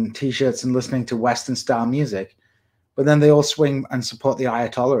jeans and t-shirts and listening to Western style music, but then they all swing and support the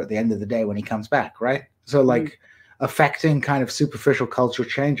Ayatollah at the end of the day when he comes back, right? So like affecting kind of superficial cultural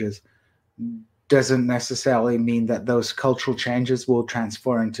changes doesn't necessarily mean that those cultural changes will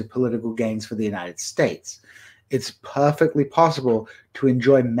transfer into political gains for the United States. It's perfectly possible to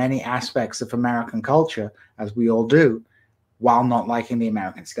enjoy many aspects of American culture, as we all do, while not liking the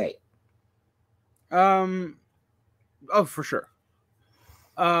American state. Oh, for sure.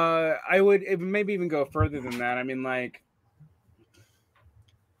 I would maybe even go further than that. I mean, like,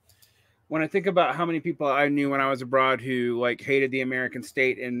 when I think about how many people I knew when I was abroad who like hated the American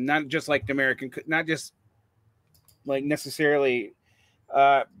state and not just like not just like necessarily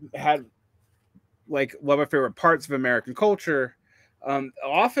had like love or favorite parts of American culture,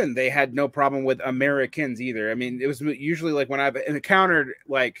 often they had no problem with Americans either. I mean, it was usually like when I've encountered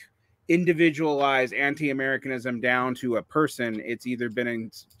like individualized anti-Americanism down to a person, it's either been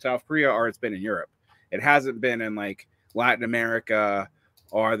in South Korea or it's been in Europe. It hasn't been in like Latin America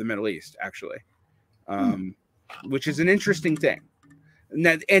or the Middle East, actually, which is an interesting thing.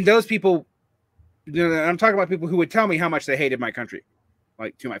 And those people, I'm talking about people who would tell me how much they hated my country,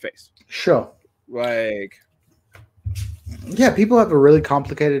 like to my face. Sure. Like, yeah, people have a really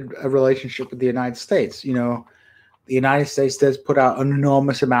complicated relationship with the United States. You know, the United States does put out an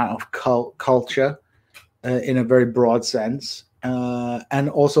enormous amount of culture in a very broad sense, and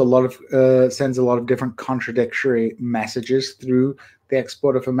also sends a lot of different contradictory messages through the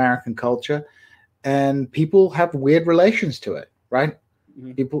export of American culture, and people have weird relations to it, right?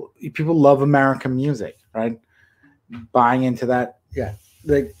 Mm-hmm. People love American music, right? Buying into that, yeah.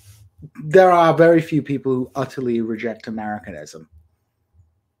 Like, there are very few people who utterly reject Americanism.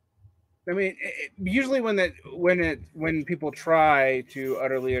 I mean, usually when people try to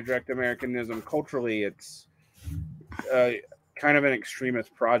utterly reject Americanism culturally, it's kind of an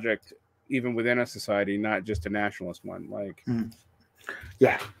extremist project, even within a society, not just a nationalist one. Like,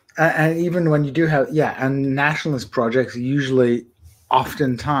 yeah, and even when you do have, and nationalist projects usually,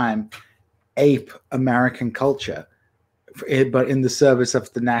 oftentimes, ape American culture, but in the service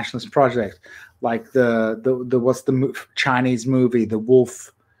of the nationalist project, like the what's the Chinese movie, The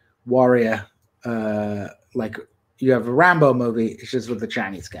Wolf Warrior, like you have a Rambo movie, it's just with the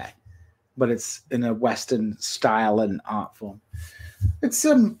Chinese guy, but it's in a Western style and art form. It's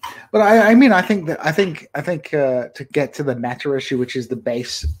but I mean I think to get to the meta issue, which is the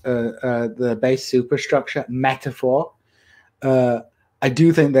base superstructure metaphor, I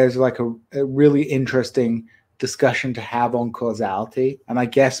do think there's like a really interesting discussion to have on causality, and I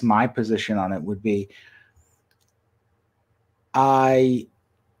guess my position on it would be I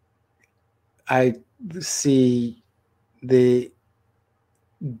see the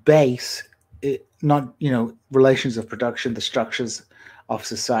base, not, relations of production, the structures of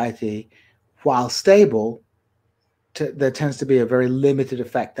society, while stable, there tends to be a very limited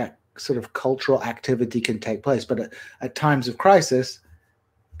effect that sort of cultural activity can take place. But at times of crisis,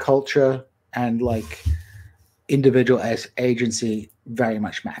 culture and like individual agency very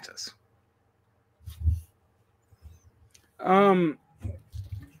much matters. I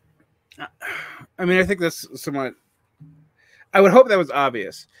mean, I think that's somewhat. I would hope that was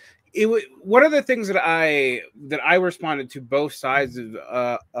obvious. One of the things that I responded to both sides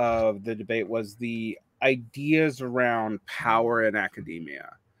of the debate was the ideas around power in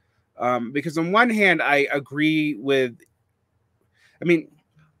academia, because on one hand, I agree with. I mean,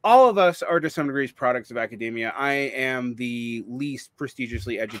 all of us are to some degrees products of academia. I am the least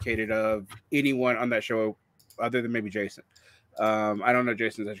prestigiously educated of anyone on that show, other than maybe Jason. I don't know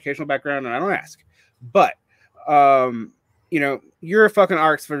Jason's educational background, and I don't ask. But you're a fucking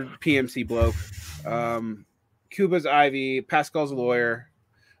Oxford PMC bloke. Cuba's Ivy, Pascal's a lawyer.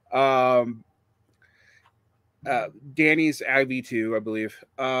 Danny's Ivy too, I believe.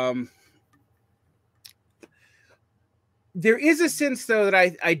 There is a sense, though,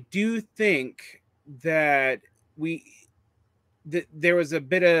 that I do think that there was a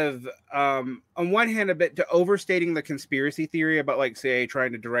bit of, on one hand, a bit to overstating the conspiracy theory about, like, say,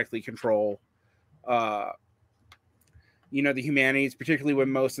 trying to directly control, the humanities, particularly when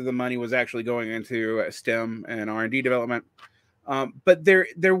most of the money was actually going into STEM and R&D development. But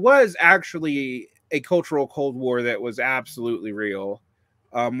there was actually a cultural Cold War that was absolutely real,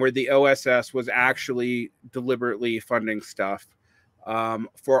 where the OSS was actually deliberately funding stuff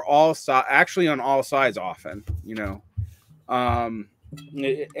for all actually on all sides often, you know. And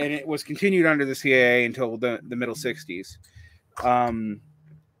it was continued under the CIA until the middle 60s.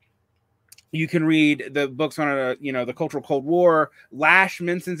 You can read the books on the Cultural Cold War. Lash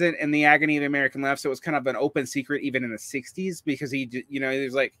mentions it in The Agony of the American Left, so it was kind of an open secret even in the 60s because he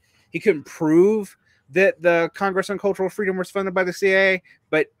was like he couldn't prove that the Congress on Cultural Freedom was funded by the CIA,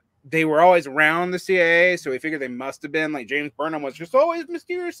 but they were always around the CIA, so he figured they must have been. Like James Burnham was just always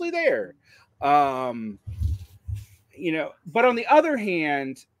mysteriously there. But on the other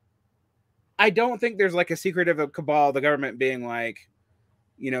hand, I don't think there's like a secret of a cabal, the government being like,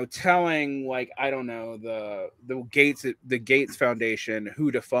 telling like, I don't know, the Gates Foundation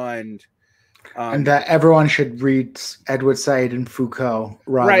who to fund. And that everyone should read Edward Said and Foucault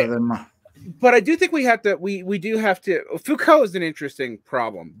rather than. But I do think we do have to. Foucault is an interesting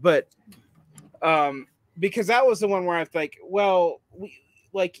problem, but because that was the one where I was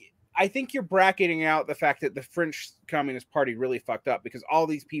like, I think you're bracketing out the fact that the French Communist Party really fucked up because all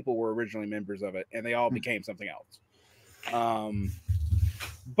these people were originally members of it and they all became something else.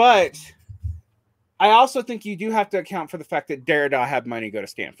 But I also think you do have to account for the fact that Derrida had money to go to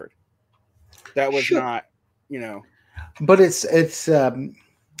Stanford. That was not, But it's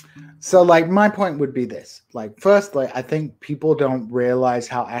so like my point would be this. Like first, like I think people don't realize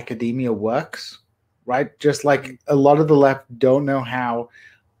how academia works, right? Just like a lot of the left don't know how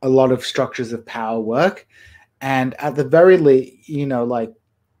a lot of structures of power work. And at the very least, like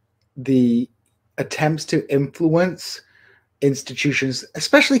the attempts to influence institutions,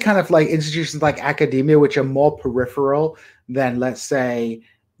 especially kind of like institutions like academia, which are more peripheral than, let's say,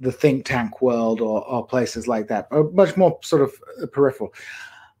 the think tank world or places like that, are much more sort of peripheral.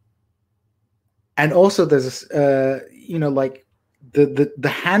 And also there's, like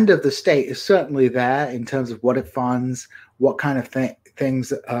the hand of the state is certainly there in terms of what it funds, what kind of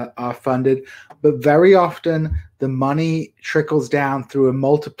things are funded. But very often the money trickles down through a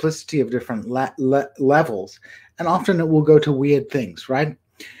multiplicity of different levels. And often it will go to weird things, right?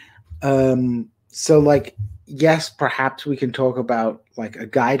 So like, yes, perhaps we can talk about like a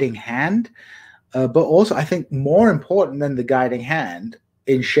guiding hand, but also I think more important than the guiding hand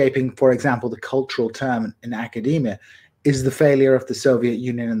in shaping, for example, the cultural term in academia is the failure of the Soviet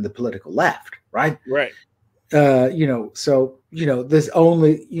Union and the political left, right? Right. So, there's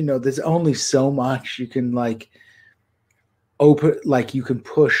only so much you can you can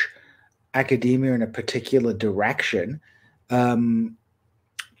push academia in a particular direction.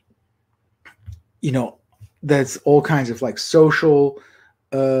 There's all kinds of like social,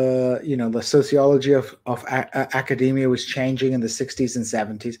 the sociology of academia was changing in the 60s and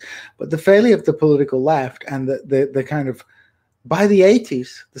 70s, but the failure of the political left and the kind of, by the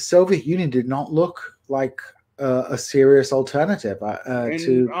 80s, the Soviet Union did not look like a serious alternative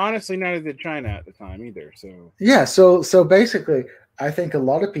to. Honestly, neither did China at the time either. So yeah, so basically, I think a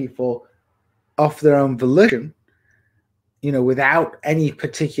lot of people, off their own volition, without any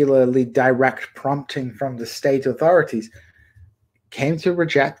particularly direct prompting from the state authorities, came to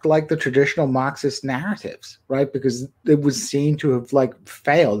reject like the traditional Marxist narratives, right? Because it was seen to have like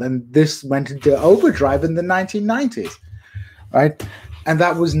failed, and this went into overdrive in the 1990s, right? And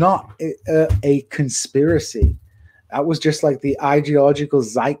that was not a conspiracy. That was just like the ideological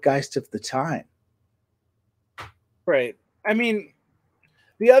zeitgeist of the time. Right. I mean,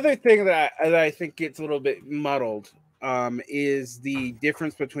 the other thing that I think gets a little bit muddled is the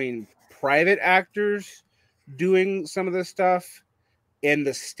difference between private actors doing some of this stuff and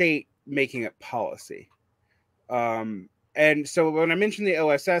the state making it policy. And so when I mentioned the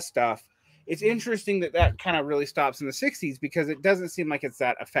OSS stuff, it's interesting that kind of really stops in the 60s because it doesn't seem like it's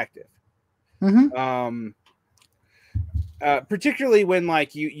that effective. Mm-hmm. Particularly when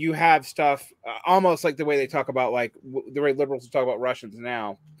like you have stuff almost like the way they talk about like the way liberals talk about Russians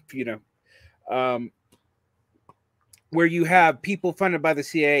now, where you have people funded by the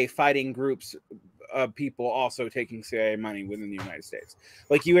CIA fighting groups of people also taking CIA money within the United States.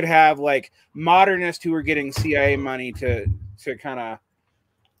 Like you would have like modernists who were getting CIA money to kind of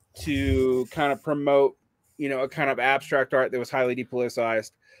promote, a kind of abstract art that was highly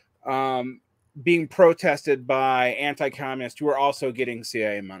depoliticized, being protested by anti-communists who are also getting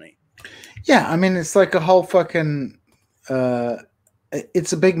CIA money. Yeah, I mean, it's like a whole fucking,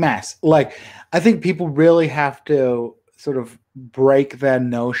 it's a big mess. Like, I think people really have to sort of break their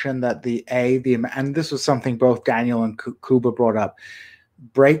notion that and this was something both Daniel and Kuba brought up,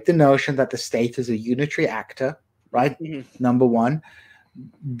 break the notion that the state is a unitary actor, right? Mm-hmm. Number one.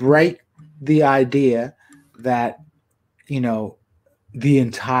 Break the idea that, the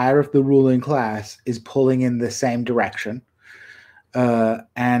entire of the ruling class is pulling in the same direction.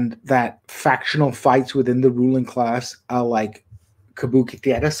 and that factional fights within the ruling class are like kabuki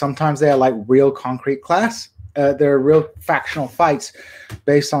theater. Sometimes they are like real concrete class. There are real factional fights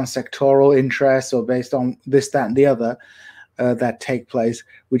based on sectoral interests or based on this, that, and the other that take place,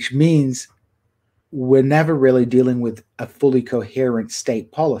 which means we're never really dealing with a fully coherent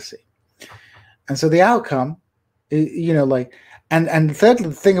state policy. And so the outcome, you know, like, and the third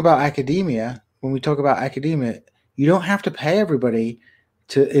thing about academia, when we talk about academia, you don't have to pay everybody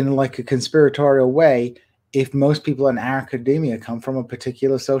to in like a conspiratorial way if most people in academia come from a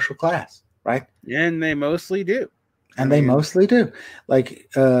particular social class, right? And they mostly do. And they mostly do. Like,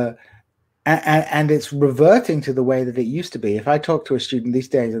 and it's reverting to the way that it used to be. If I talk to a student these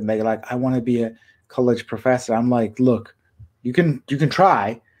days and they're like, I want to be a college professor, I'm like, look, you can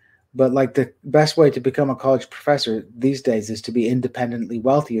try, but like the best way to become a college professor these days is to be independently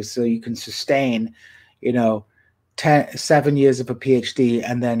wealthy so you can sustain, you know, 7 years of a PhD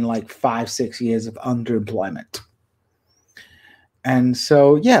and then like 5-6 years of underemployment. And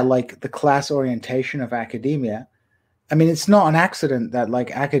so, yeah, like the class orientation of academia, I mean, it's not an accident that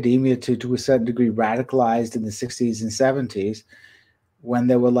like academia to a certain degree radicalized in the 60s and 70s when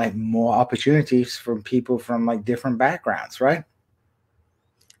there were like more opportunities from people from like different backgrounds, right?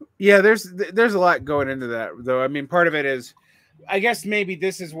 Yeah, there's a lot going into that, though. I mean, part of it is, I guess maybe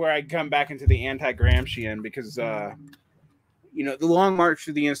this is where I come back into the anti-Gramscian because, you know, the long march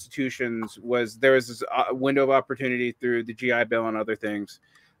through the institutions was there was this window of opportunity through the GI Bill and other things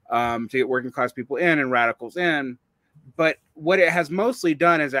to get working class people in and radicals in. But what it has mostly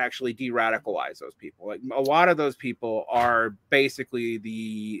done is actually de-radicalize those people. Like a lot of those people are basically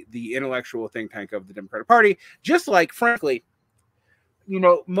the intellectual think tank of the Democratic Party. Just like, frankly, you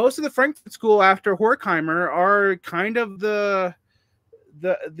know, most of the Frankfurt School after Horkheimer are kind of the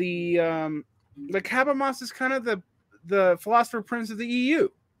Habermas is kind of the philosopher prince of the EU.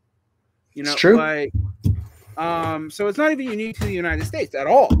 You know, it's true. like so it's not even unique to the United States at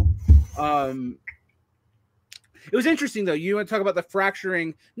all. It was interesting, though. You want to talk about the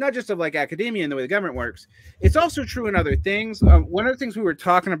fracturing, not just of like academia and the way the government works. It's also true in other things. One of the things we were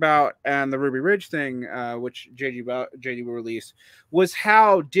talking about and the Ruby Ridge thing, which JD will release, was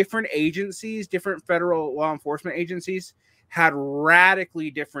how different agencies, different federal law enforcement agencies, had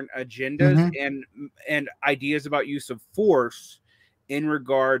radically different agendas and ideas about use of force in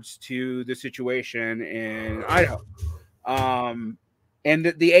regards to the situation in Idaho. And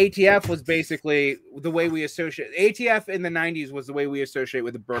the ATF was basically the way we associate. ATF in the 90s was the way we associate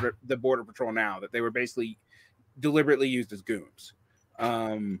with the border patrol now, that they were basically deliberately used as goons.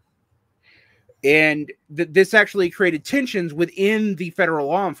 And this actually created tensions within the federal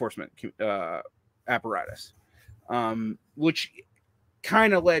law enforcement apparatus, which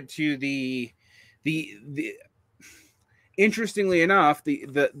kind of led to the interestingly enough,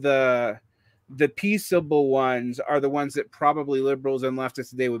 the peaceable ones are the ones that probably liberals and leftists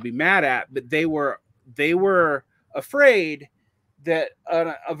today would be mad at, but they were afraid that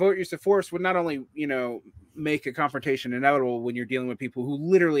a vote use of force would not only, you know, make a confrontation inevitable when you're dealing with people who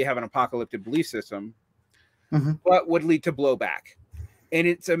literally have an apocalyptic belief system, but would lead to blowback. And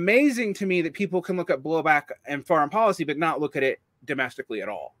it's amazing to me that people can look at blowback and foreign policy, but not look at it domestically at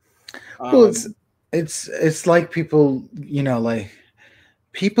all. Well, it's like people, you know, like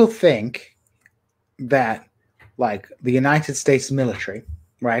people think that like the United States military,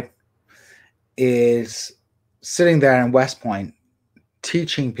 right, is sitting there in West Point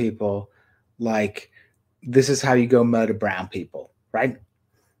teaching people like this is how you go murder brown people, right?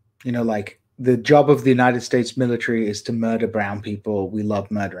 You know, like the job of the United States military is to murder brown people. We love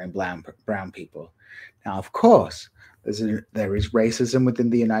murdering brown people. Now, of course, there is racism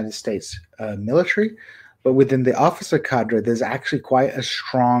within the United States military, but within the officer cadre, there's actually quite a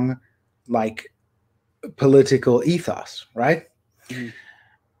strong like political ethos, right?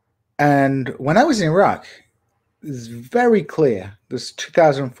 And when I was in Iraq, it was very clear. This was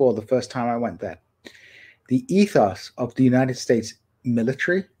 2004, the first time I went there. The ethos of the United States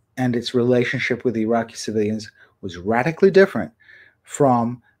military and its relationship with the Iraqi civilians was radically different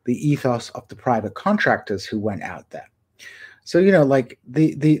from the ethos of the private contractors who went out there. So, you know, like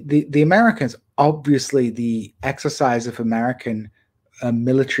the Americans, obviously the exercise of American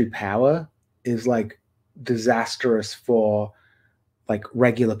military power is like disastrous for like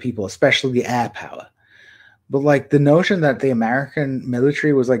regular people, especially the air power. But like the notion that the American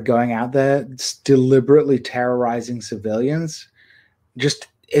military was like going out there deliberately terrorizing civilians just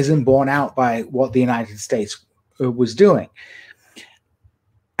isn't borne out by what the United States was doing.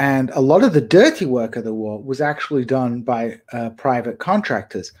 And a lot of the dirty work of the war was actually done by private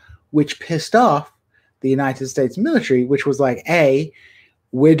contractors, which pissed off the United States military, which was like,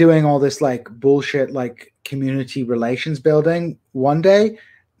 we're doing all this like bullshit, like community relations building one day.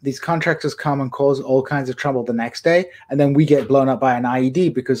 These contractors come and cause all kinds of trouble the next day, and then we get blown up by an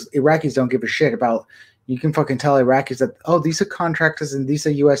IED because Iraqis don't give a shit about. You can fucking tell Iraqis that, oh, these are contractors and these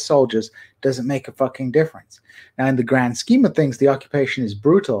are U.S. soldiers. Doesn't make a fucking difference. Now, in the grand scheme of things, the occupation is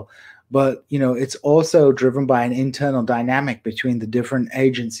brutal, but it's also driven by an internal dynamic between the different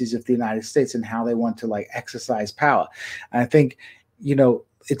agencies of the United States and how they want to like exercise power. And I think,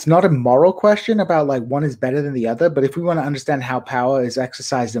 it's not a moral question about like one is better than the other, but if we want to understand how power is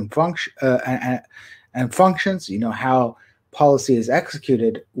exercised and functions, how policy is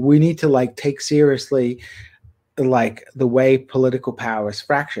executed, we need to like take seriously like the way political power is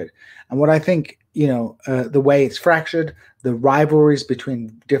fractured. And what I think, the way it's fractured, the rivalries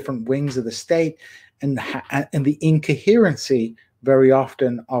between different wings of the state, and the incoherency very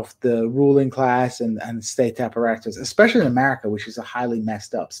often of the ruling class and state apparatus, especially in America, which is a highly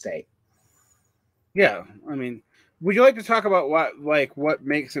messed up state. Yeah, I mean, would you like to talk about what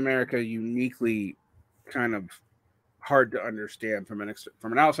makes America uniquely kind of hard to understand from an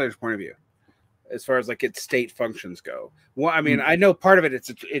outsider's point of view, as far as like its state functions go? Well, I mean, I know part of it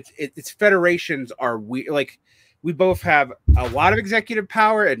its federations are we both have a lot of executive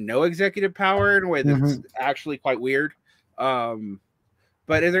power and no executive power in a way that's actually quite weird.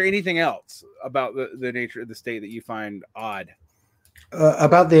 But is there anything else about the nature of the state that you find odd?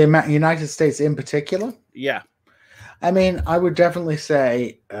 About the United States in particular? Yeah. I mean, I would definitely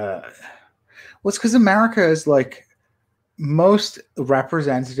say, it's because America is like most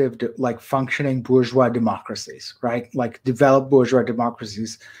representative, like functioning bourgeois democracies, right? Like developed bourgeois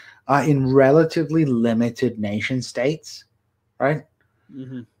democracies are in relatively limited nation states, right?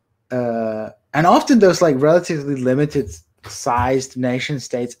 Mm-hmm. And often those like relatively limited sized nation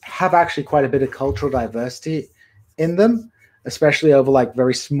states have actually quite a bit of cultural diversity in them, especially over like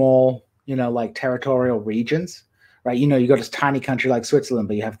very small, like territorial regions, right? You got this tiny country like Switzerland,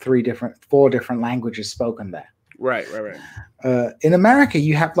 but you have 4 different languages spoken there. Right. In America,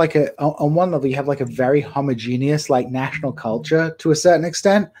 you have like on one level, you have like a very homogeneous like national culture to a certain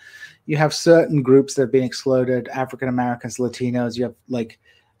extent. You have certain groups that have been excluded, African Americans, Latinos. You have like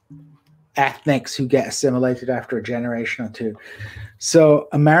ethnics who get assimilated after a generation or two. So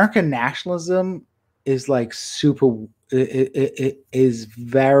American nationalism is like it is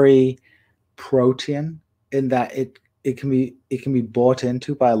very protean in that it can be bought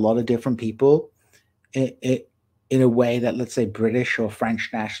into by a lot of different people in a way that, let's say, British or French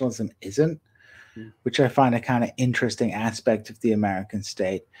nationalism isn't, which I find a kind of interesting aspect of the American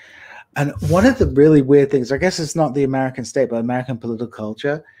state. And one of the really weird things, I guess it's not the American state, but American political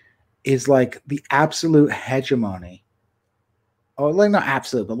culture, is like the absolute hegemony, or like not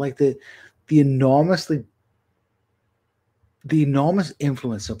absolute, but like the enormous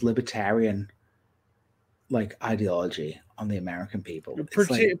influence of libertarian like ideology on the American people,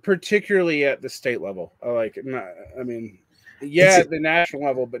 particularly at the state level. At the national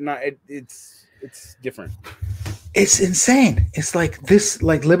level, but not. It's different. It's insane. It's like this,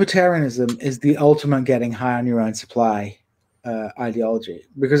 like libertarianism is the ultimate getting high on your own supply ideology,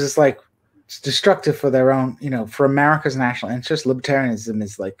 because it's destructive for their own, for America's national interest. Libertarianism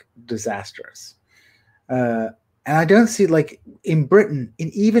is like disastrous. And I don't see like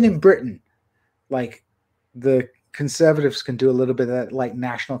even in Britain, like the conservatives can do a little bit of that, like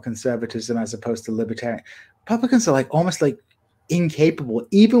national conservatism as opposed to libertarian. Republicans are like almost like incapable,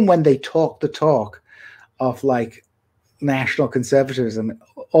 even when they talk the talk of like national conservatism,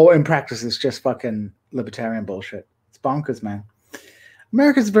 or in practice it's just fucking libertarian bullshit. It's bonkers, man.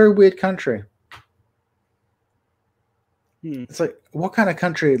 America's a very weird country. It's like, what kind of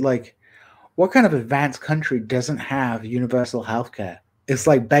country, like what kind of advanced country doesn't have universal healthcare? It's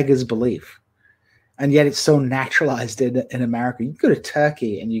like beggars belief. And yet it's so naturalized in America. You can go to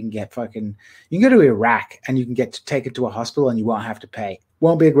Turkey and you can go to Iraq and you can get taken to a hospital and you won't have to pay.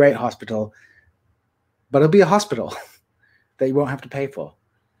 Won't be a great hospital, but it'll be a hospital that you won't have to pay for.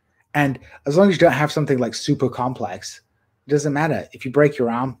 And as long as you don't have something like super complex, it doesn't matter. If you break your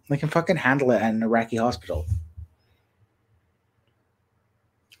arm, they can fucking handle it at an Iraqi hospital.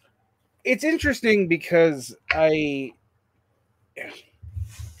 It's interesting because I've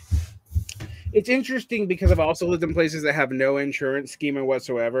also lived in places that have no insurance schema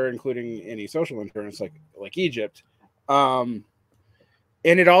whatsoever, including any social insurance, like Egypt. And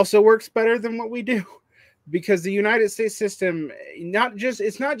it also works better than what we do, because the United States system,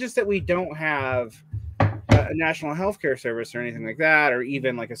 it's not just that we don't have a national healthcare service or anything like that, or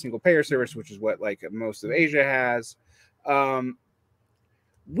even like a single payer service, which is what like most of Asia has.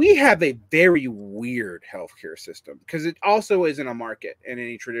 we have a very weird healthcare system because it also isn't a market in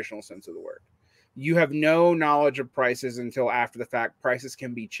any traditional sense of the word. You have no knowledge of prices until after the fact. Prices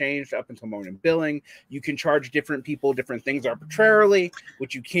can be changed up until moment of billing. You can charge different people different things arbitrarily,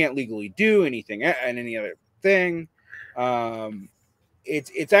 which you can't legally do anything and any other thing.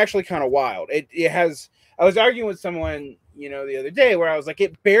 It's actually kind of wild. It has. I was arguing with someone, the other day where I was like,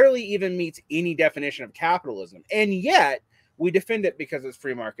 it barely even meets any definition of capitalism, and yet we defend it because it's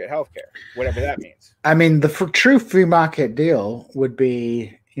free market healthcare, whatever that means. I mean, the true free market deal would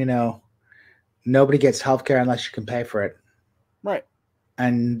be, nobody gets healthcare unless you can pay for it, right?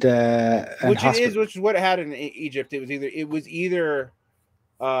 And which is what it had in Egypt. It was either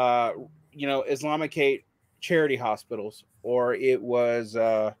Islamicate charity hospitals, or it was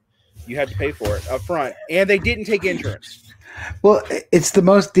you had to pay for it up front, and they didn't take insurance. Well, it's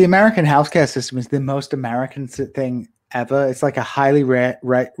the American healthcare system is the most American thing ever. It's like a highly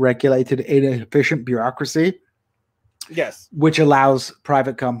regulated, inefficient bureaucracy. Yes, which allows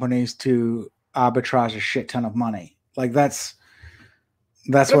private companies to arbitrage a shit ton of money. Like that's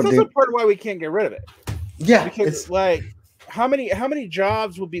also part of why we can't get rid of it. Yeah, because it's like how many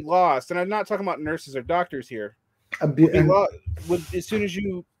jobs would be lost, and I'm not talking about nurses or doctors here. As soon as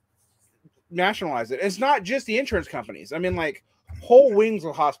you nationalize it, it's not just the insurance companies. I mean, like whole wings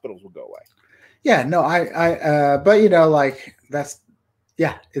of hospitals will go away. Yeah, no, but like it's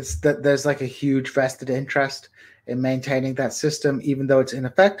that there's like a huge vested interest in maintaining that system, even though it's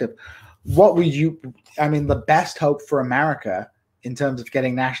ineffective. The best hope for America in terms of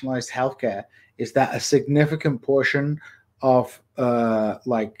getting nationalized healthcare is that a significant portion of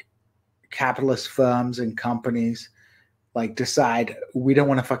like capitalist firms and companies like decide we don't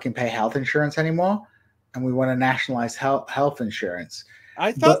want to fucking pay health insurance anymore, and we want to nationalize health insurance.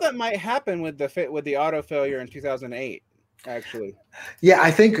 I thought that might happen with the auto failure in 2008. Actually, yeah, I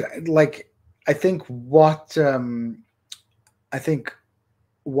think what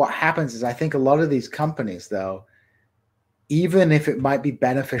happens is I think a lot of these companies, though, even if it might be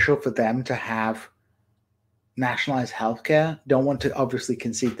beneficial for them to have nationalized healthcare, don't want to obviously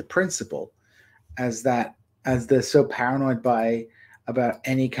concede the principle, as they're so paranoid about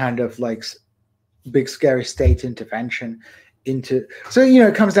any kind of like big scary state intervention into. So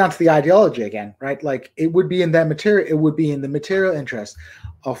it comes down to the ideology again, right? Like it would be in the material interest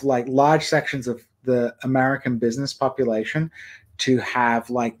of like large sections of the American business population to have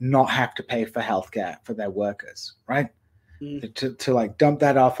like not have to pay for healthcare for their workers, right? To like dump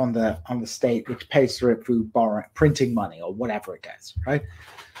that off on the state, which pays for it through printing money or whatever it does, right?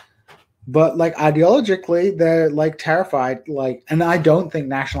 But like ideologically, they're like terrified. Like, and I don't think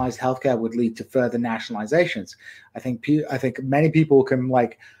nationalized healthcare would lead to further nationalizations. I think many people can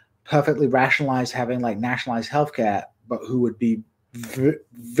like perfectly rationalize having like nationalized healthcare, but who would be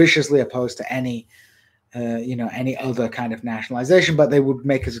viciously opposed to any other kind of nationalization. But they would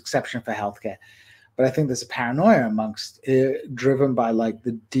make an exception for healthcare. But I think there's a paranoia amongst driven by like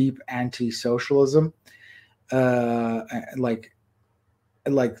the deep anti-socialism, like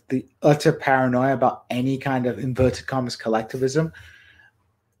the utter paranoia about any kind of inverted commas collectivism,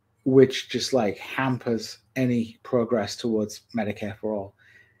 which just like hampers any progress towards Medicare for all,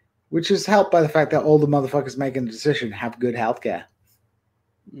 which is helped by the fact that all the motherfuckers making the decision have good healthcare.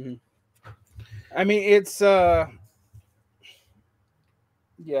 Mm-hmm. I mean, it's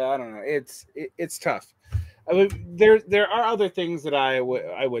yeah, I don't know. It's tough. I mean, there are other things that I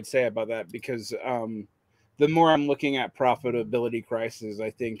would say about that, because the more I'm looking at profitability crises, I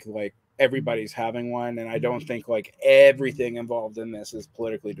think like everybody's having one, and I don't think like everything involved in this is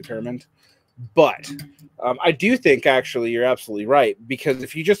politically determined. But I do think actually you're absolutely right, because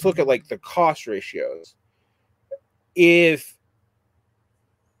if you just look at like the cost ratios, if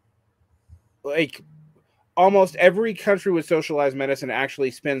like almost every country with socialized medicine actually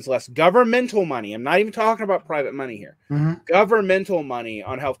spends less governmental money, I'm not even talking about private money here, governmental money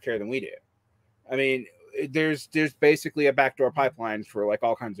on healthcare than we do. I mean, there's basically a backdoor pipeline for like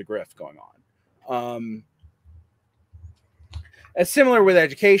all kinds of grift going on. It's similar with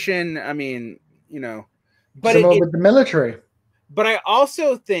education. I mean, but similar with the military. But I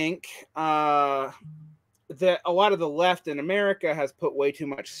also think that a lot of the left in America has put way too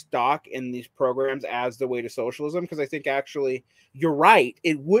much stock in these programs as the way to socialism, because I think actually you're right.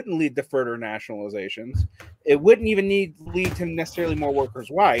 It wouldn't lead to further nationalizations. It wouldn't even lead to necessarily more workers'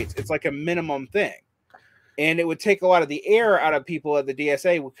 rights. It's like a minimum thing. And it would take a lot of the air out of people at the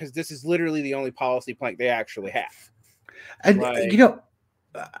DSA, because this is literally the only policy plank they actually have. And,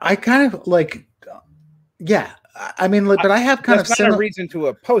 I kind of like, yeah, I mean, but I have kind of not a reason to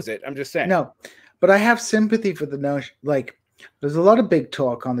oppose it. I'm just saying. No, but I have sympathy for the notion, like, There's a lot of big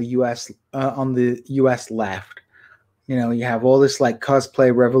talk on the U.S. left. You know, you have all this like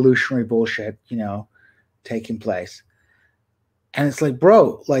cosplay revolutionary bullshit, you know, taking place. And it's like,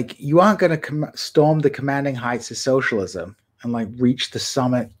 bro, like you aren't going to storm the commanding heights of socialism and like reach the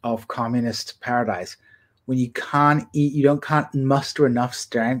summit of communist paradise when you can't muster enough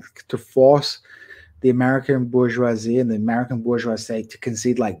strength to force the American bourgeoisie and the American bourgeois state to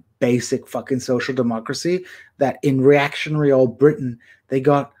concede like basic fucking social democracy that in reactionary old Britain they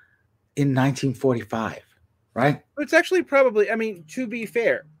got in 1945, right? It's actually probably, I mean, to be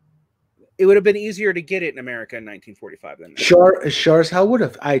fair, it would have been easier to get it in America in 1945 than that. Sure as hell would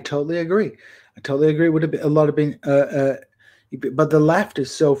have. I totally agree. It would have been a lot of been, but the left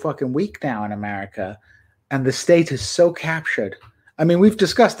is so fucking weak now in America, and the state is so captured. I mean, we've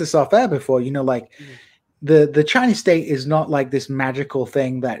discussed this off air before. You know, like the Chinese state is not like this magical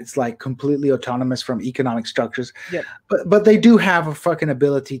thing that it's like completely autonomous from economic structures. Yeah, but they do have a fucking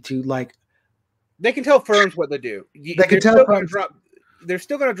ability to like. They can tell firms what they do. They can tell firms. They're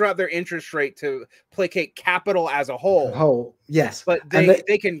still going to drop their interest rate to placate capital as a whole. Yes, but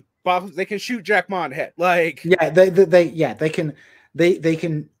they can shoot Jack Ma in the head. Like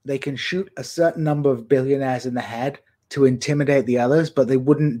they can shoot a certain number of billionaires in the head to intimidate the others, but they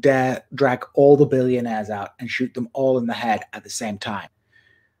wouldn't dare drag all the billionaires out and shoot them all in the head at the same time.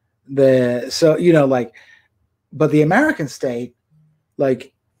 So you know, like, but the American state,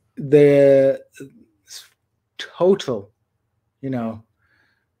 like the total, you know.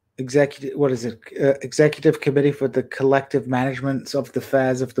 Executive Committee for the Collective Management of the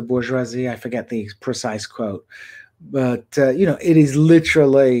Affairs of the Bourgeoisie. I forget the precise quote, but you know, it is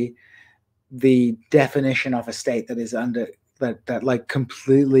literally the definition of a state that is under that like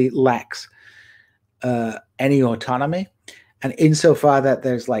completely lacks any autonomy, and insofar that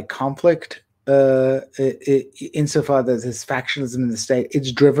there's like conflict, insofar that there's factionalism in the state,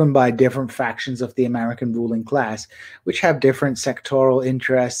 it's driven by different factions of the American ruling class, which have different sectoral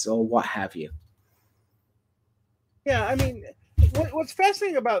interests or what have you. Yeah, I mean, what's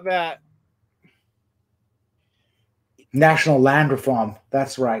fascinating about that? National land reform.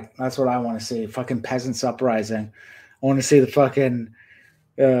 That's right. That's what I want to see. Fucking peasants uprising. I want to see the fucking.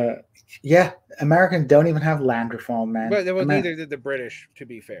 Yeah, Americans don't even have land reform, man. But neither did the British, to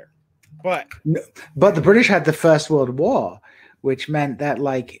be fair. But the British had the First World War, which meant that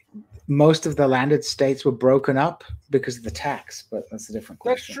like most of the landed states were broken up because of the tax. But that's a different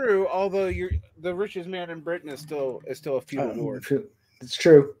question. That's true. Although the richest man in Britain is still a feudal lord. It's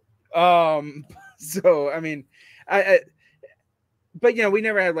true. So I mean, but you know, we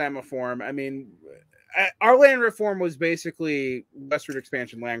never had land reform. I mean, our land reform was basically westward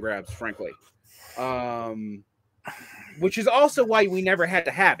expansion land grabs, frankly. Which is also why we never had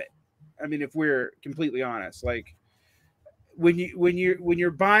to have it. I mean, if we're completely honest, like when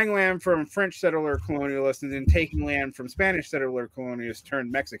you're buying land from French settler colonialists and then taking land from Spanish settler colonialists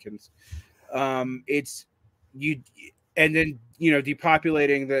turned Mexicans, it's you, and then you know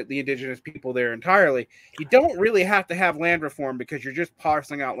depopulating the indigenous people there entirely. You don't really have to have land reform because you're just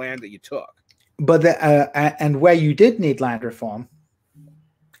parceling out land that you took. But and where you did need land reform,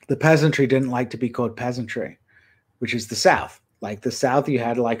 the peasantry didn't like to be called peasantry, which is the South. Like the South, you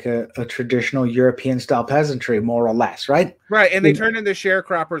had like a traditional European style peasantry, more or less, right? Right, and they turned into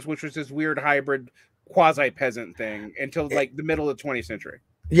sharecroppers, which was this weird hybrid quasi peasant thing until like the middle of the 20th century.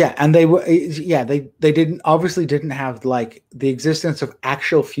 Yeah, and they didn't have like the existence of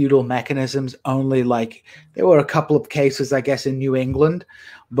actual feudal mechanisms. Only like there were a couple of cases, I guess, in New England,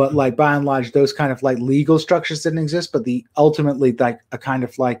 but like by and large, those kind of like legal structures didn't exist. But the ultimately like a kind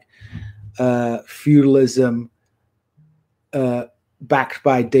of like feudalism. Backed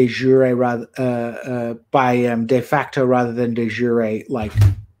by de jure rather by de facto rather than de jure, like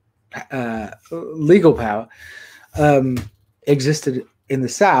legal power, existed in the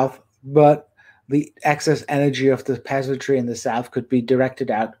South, but the excess energy of the peasantry in the South could be directed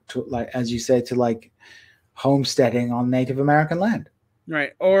out to, like as you say, to like homesteading on Native American land,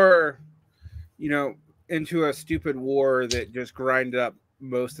 right? Or you know, into a stupid war that just grinded up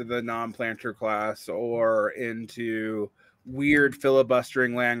most of the non-planter class, or into weird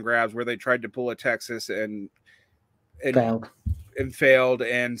filibustering land grabs where they tried to pull a Texas and failed,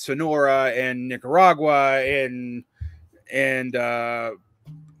 and Sonora and Nicaragua and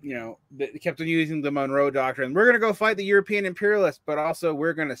you know, they kept on using the Monroe Doctrine. We're going to go fight the European imperialists, but also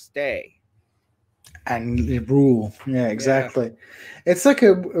we're going to stay and rule. Yeah, exactly. Yeah. It's like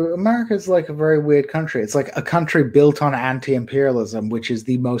America's like a very weird country. It's like a country built on anti-imperialism, which is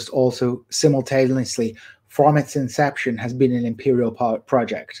the most also simultaneously from its inception has been an imperial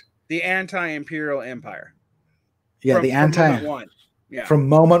project. The anti-imperial empire. Yeah, from moment one. Yeah. From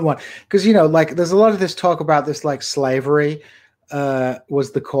moment one, because like there's a lot of this talk about this, like slavery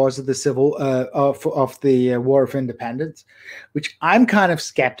was the cause of the civil of the War of Independence, which I'm kind of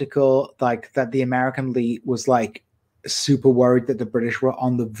skeptical, like that the American elite was like super worried that the British were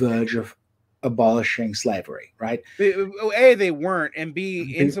on the verge of abolishing slavery, right? A, they weren't, and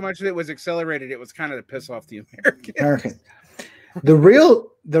B, in so much that it was accelerated, it was kind of to piss off the Americans. The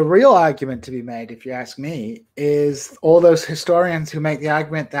real argument to be made, if you ask me, is all those historians who make the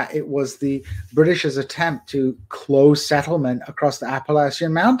argument that it was the British's attempt to close settlement across the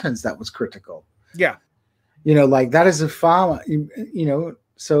Appalachian Mountains that was critical. Yeah. Like that is a farmer,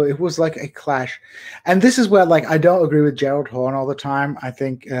 so it was like a clash. And this is where, like, I don't agree with Gerald Horne all the time. I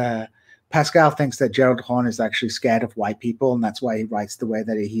think Pascal thinks that Gerald Horne is actually scared of white people, and that's why he writes the way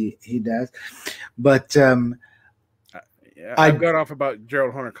that he does. But yeah, I've got off about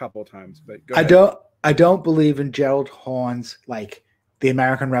Gerald Horne a couple of times, but go ahead. I don't believe in Gerald Horne's, like, the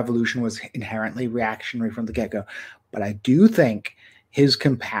American Revolution was inherently reactionary from the get-go. But I do think his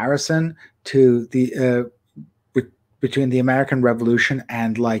comparison to the between the American Revolution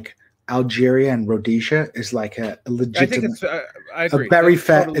and like Algeria and Rhodesia is like a legitimate. I think it's. I agree. A very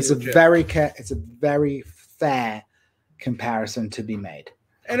fair. Totally it's legit. It's a very fair comparison to be made.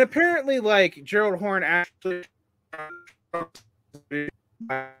 And apparently, like, Gerald Horne actually in the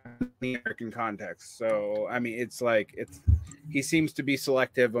American context. So I mean, it's like he seems to be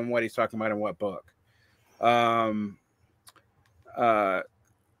selective on what he's talking about in what book.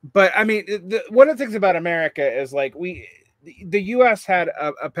 But I mean, one of the things about America is like the U.S. had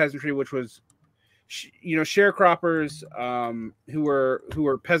a peasantry which was, sharecroppers, who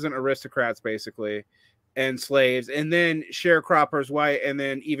were peasant aristocrats basically, and slaves, and then sharecroppers, white, and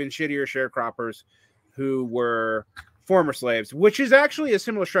then even shittier sharecroppers who were former slaves, which is actually a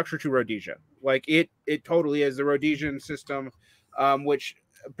similar structure to Rhodesia. Like it totally is. The Rhodesian system, which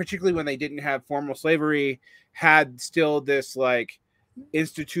particularly when they didn't have formal slavery, had still this like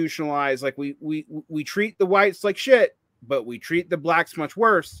institutionalized, like we treat the whites like shit, but we treat the blacks much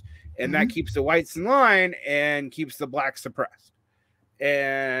worse, and that keeps the whites in line and keeps the blacks suppressed.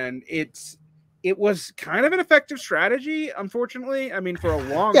 And it was kind of an effective strategy, unfortunately. I mean, for a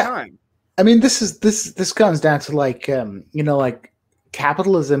long time. I mean, this comes down to like like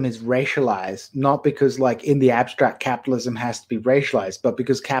capitalism is racialized, not because like in the abstract capitalism has to be racialized, but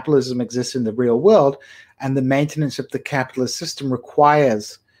because capitalism exists in the real world, and the maintenance of the capitalist system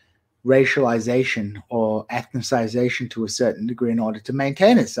requires racialization or ethnicization to a certain degree in order to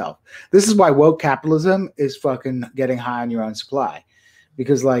maintain itself. This is why woke capitalism is fucking getting high on your own supply,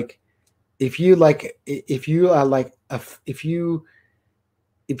 because like if you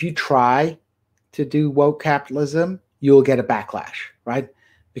try to do woke capitalism, you'll get a backlash, right?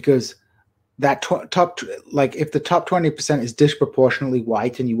 Because that if the top 20% is disproportionately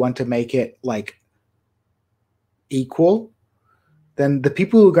white and you want to make it like equal, then the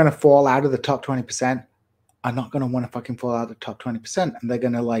people who are going to fall out of the top 20% are not going to want to fucking fall out of the top 20%, and they're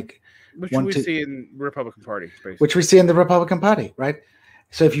going to like see in the Republican Party, basically. Which we see in the Republican Party, right?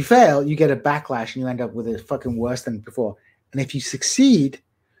 So if you fail, you get a backlash and you end up with it fucking worse than before. And if you succeed,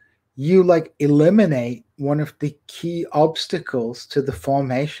 you like eliminate one of the key obstacles to the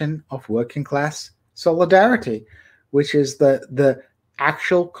formation of working class solidarity, which is the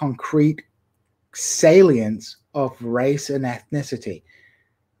actual concrete salience of race and ethnicity.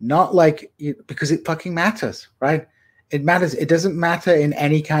 Not like because it fucking matters, right? It matters. It doesn't matter in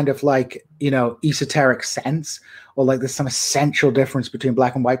any kind of like, esoteric sense, or like there's some essential difference between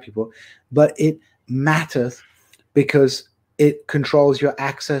black and white people, but it matters because it controls your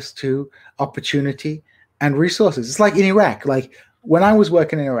access to opportunity and resources. It's like in Iraq. Like when I was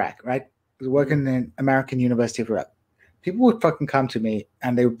working in Iraq, right? I was working in American University of Iraq. People would fucking come to me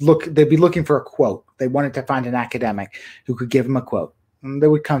and they'd be looking for a quote. They wanted to find an academic who could give them a quote. And they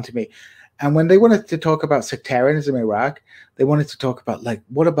would come to me. And when they wanted to talk about sectarianism in Iraq, they wanted to talk about like,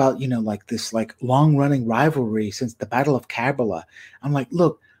 what about, like this like long running rivalry since the Battle of Karbala? I'm like,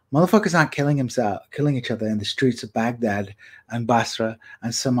 look, motherfuckers aren't killing each other in the streets of Baghdad and Basra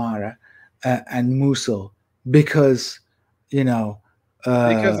and Samarra and Mosul because,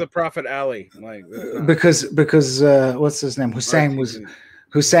 because of Prophet Ali, like because what's his name? Hussein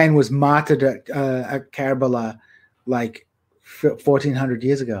was martyred at Karbala like 1400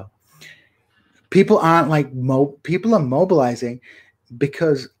 years ago. People aren't like people are mobilizing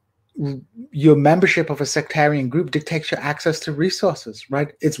because your membership of a sectarian group dictates your access to resources,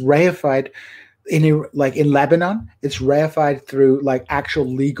 right? It's reified in Lebanon. It's reified through like actual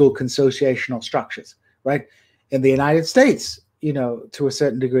legal consociational structures, right? In the United States, to a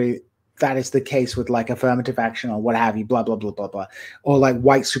certain degree, that is the case with like affirmative action or what have you, blah, blah, blah, blah, blah. Or like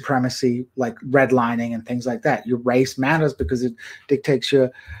white supremacy, like redlining and things like that. Your race matters because it dictates your,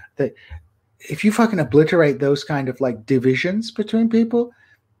 that if you fucking obliterate those kind of like divisions between people,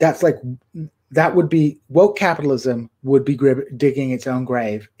 that's like, that would be, woke capitalism would be digging its own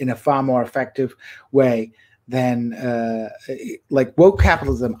grave in a far more effective way than like woke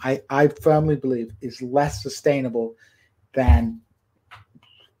capitalism. I firmly believe is less sustainable than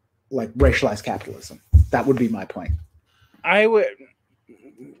like racialized capitalism. That would be my point.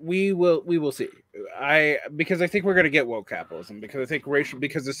 We will see. Because I think we're going to get woke capitalism, because I think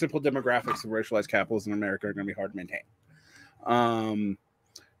because the simple demographics of racialized capitalism in America are going to be hard to maintain.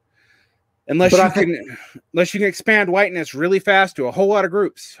 Unless you can expand whiteness really fast to a whole lot of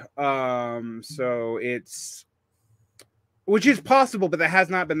groups. So which is possible, but that has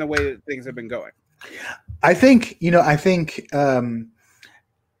not been the way that things have been going. I think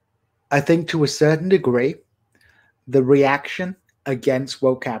to a certain degree, the reaction against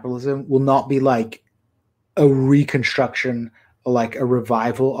woke capitalism will not be like a reconstruction or like a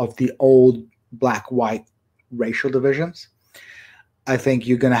revival of the old black-white racial divisions. I think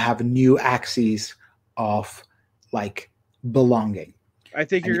you're going to have new axes of like belonging. I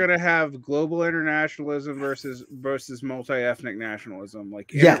think you're going to have global internationalism versus multi-ethnic nationalism,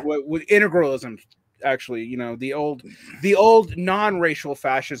 like with integralism. Actually, you know, the old non-racial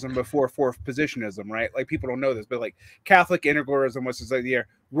fascism before fourth positionism, right? Like people don't know this, but like Catholic integralism was this idea: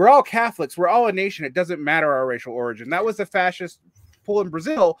 we're all Catholics, we're all a nation. It doesn't matter our racial origin. That was the fascist pull in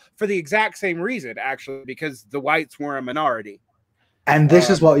Brazil for the exact same reason, actually, because the whites were a minority. And this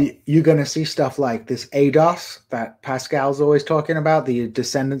is what you're going to see stuff like this ADOS that Pascal's always talking about, the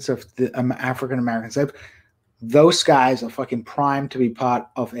descendants of the African Americans. Those guys are fucking primed to be part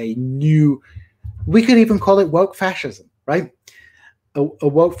of a new. We could even call it woke fascism, right? A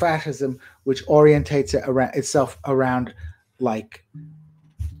woke fascism which orientates itself around like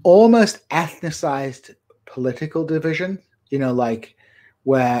almost ethnicized political division, you know, like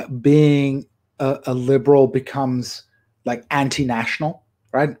where being a liberal becomes like anti-national,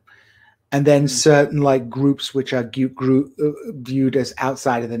 right? And then certain like groups which are viewed as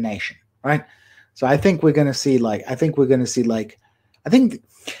outside of the nation, right? So I think we're going to see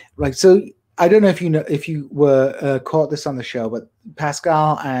so I don't know if you were caught this on the show, but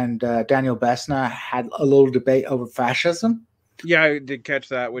Pascal and Daniel Bessner had a little debate over fascism. Yeah, I did catch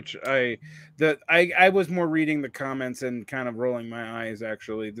that, which I was more reading the comments and kind of rolling my eyes.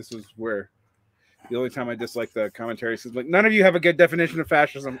 Actually, this was where the only time I dislike the commentary says like none of you have a good definition of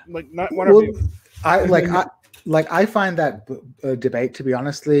fascism. Like not one of you. I find that debate, to be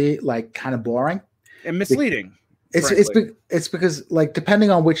honestly, like kind of boring and misleading. It's because like depending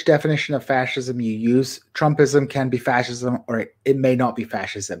on which definition of fascism you use, Trumpism can be fascism or it may not be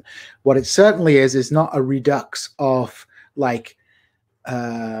fascism. What it certainly is not a redux of like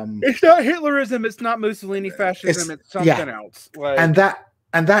it's not Hitlerism, it's not Mussolini fascism, it's something else. Like,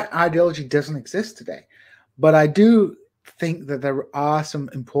 and that ideology doesn't exist today. But I do think that there are some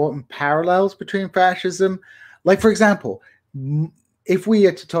important parallels between fascism. Like, for example, if we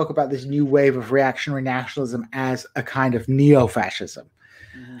are to talk about this new wave of reactionary nationalism as a kind of neo-fascism,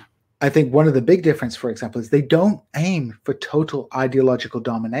 I think one of the big differences, for example, is they don't aim for total ideological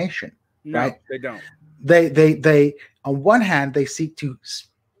domination. No, right? They don't. They on one hand, they seek to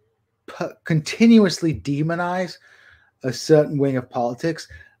continuously demonize a certain wing of politics,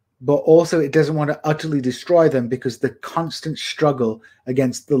 but also it doesn't want to utterly destroy them because the constant struggle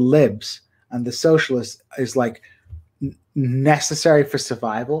against the libs and the socialists is like necessary for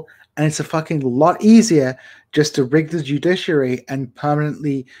survival. And it's a fucking lot easier just to rig the judiciary and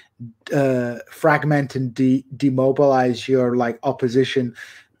permanently fragment and demobilize your like opposition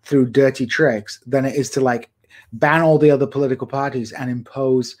through dirty tricks than it is to like ban all the other political parties and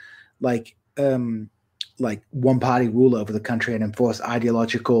impose like one party rule over the country and enforce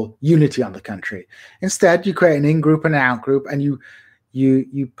ideological unity on the country. Instead, you create an in-group and an out-group, and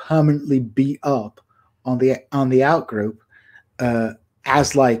you permanently beat up on the out-group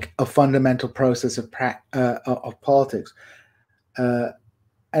as like a fundamental process of politics. And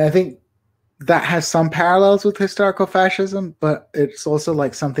I think that has some parallels with historical fascism, but it's also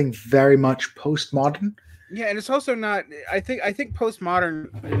like something very much postmodern. Yeah, and it's also not. I think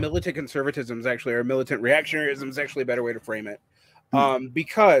postmodern militant conservatism is actually, or militant reactionaryism is actually a better way to frame it,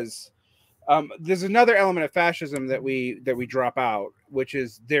 because there's another element of fascism that we drop out, which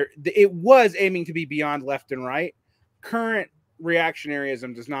is it was aiming to be beyond left and right. Current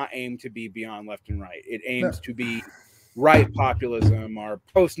reactionaryism does not aim to be beyond left and right. It aims to be right populism or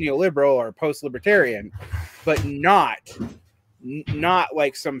post neoliberal or post libertarian, but not not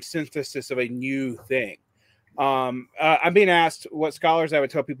like some synthesis of a new thing. I'm being asked what scholars I would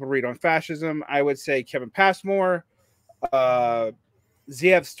tell people to read on fascism. I would say Kevin Passmore, Zeev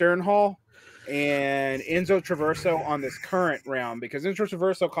Sternhall, and Enzo Traverso on this current realm, because Enzo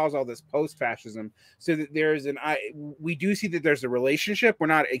Traverso calls all this post-fascism. So that we do see that there's a relationship. We're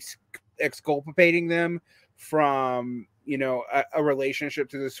not exculpating them from, you know, a relationship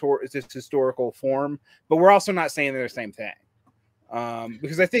to this historical form, but we're also not saying they're the same thing.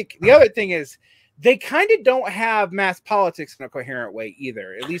 Because I think the other thing is they kind of don't have mass politics in a coherent way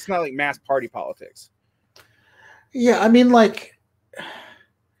either, at least not like mass party politics. Yeah, I mean,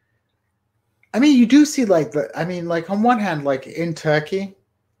 you do see like on one hand, like in Turkey,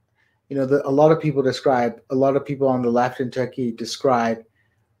 you know, a lot of people on the left in Turkey describe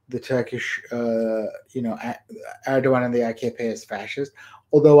the Turkish, you know, Erdogan and the AKP as fascist.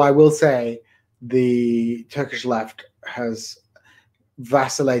 Although I will say the Turkish left has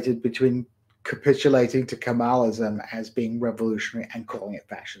vacillated between capitulating to Kemalism as being revolutionary and calling it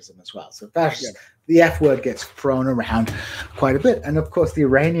fascism as well. So fascist, the F word gets thrown around quite a bit. And of course, the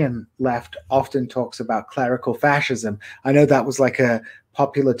Iranian left often talks about clerical fascism. I know that was like a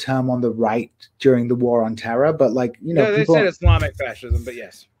popular term on the right during the war on terror, but like, you know, they said Islamic fascism, but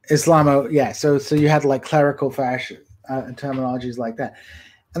yes. So you had like clerical fascism and terminologies like that.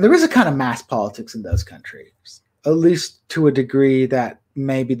 And there is a kind of mass politics in those countries, at least to a degree that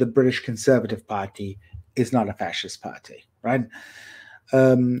maybe the British Conservative Party is not a fascist party, right?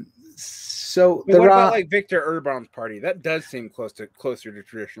 So what about like Viktor Orban's party? That does seem closer to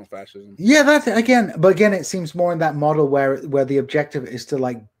traditional fascism. Yeah, again, it seems more in that model where the objective is to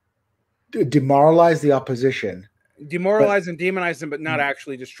like demoralize the opposition, demoralize and demonize them, but not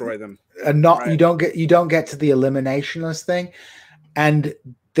actually destroy them. And not right? you don't get to the eliminationist thing, and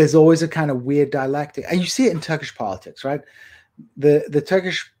there's always a kind of weird dialectic, and you see it in Turkish politics, right? The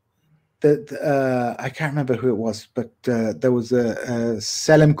Turkish, I can't remember who it was, but there was a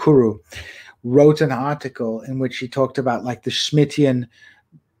Selim Kuru wrote an article in which he talked about like the Schmittian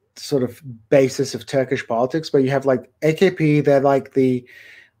sort of basis of Turkish politics, where you have like AKP, they're like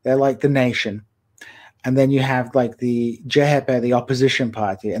the nation, and then you have like the CHP, the opposition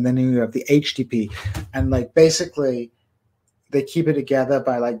party, and then you have the HDP, and like basically they keep it together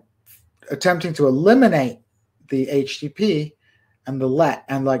by like attempting to eliminate the HDP and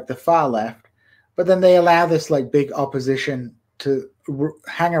the far left, but then they allow this like big opposition to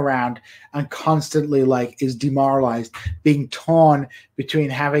hang around and constantly like is demoralized, being torn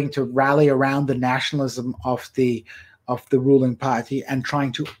between having to rally around the nationalism of the ruling party and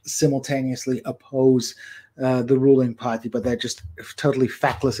trying to simultaneously oppose the ruling party, but they're just totally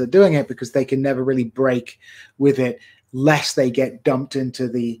feckless at doing it because they can never really break with it, lest they get dumped into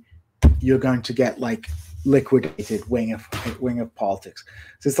the you're going to get like liquidated wing of politics.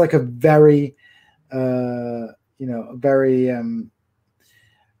 So it's like a very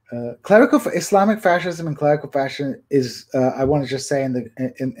clerical Islamic fascism and clerical fascism is I want to just say in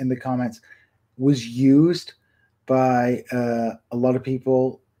the comments was used by a lot of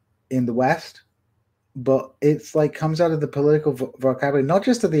people in the West, but it's like comes out of the political vocabulary, not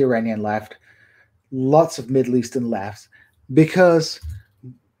just of the Iranian left, lots of Middle Eastern lefts, because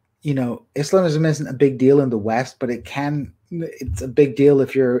you know, Islamism isn't a big deal in the West, but it's a big deal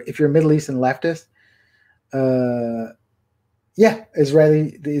if you're a Middle Eastern leftist. The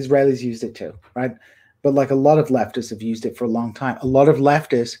Israelis used it too, right? But like a lot of leftists have used it for a long time. A lot of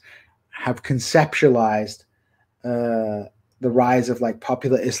leftists have conceptualized the rise of like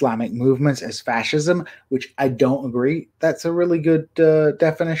popular Islamic movements as fascism, which I don't agree. That's a really good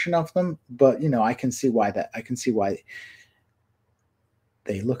definition of them, but you know, I can see why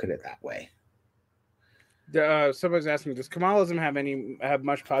they look at it that way. Someone's asking, does Kemalism have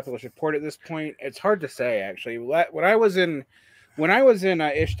much popular support at this point? It's hard to say, actually. When I was in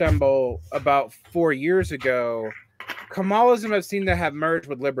Istanbul about 4 years ago, Kemalism has seemed to have merged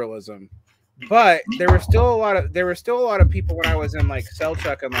with liberalism, but there were still a lot of people when I was in like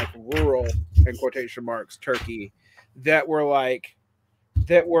Selçuk and like rural, in quotation marks, Turkey, that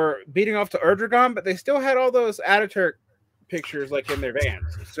were beating off to Erdogan, but they still had all those Ataturk pictures like in their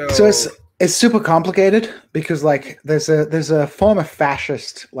vans. So it's super complicated because like there's a former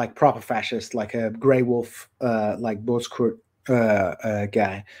fascist, like proper fascist, like a Grey Wolf, like Bozkurt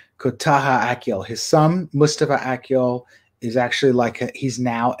guy called Taha Akyol. His son Mustafa Akyol is actually he's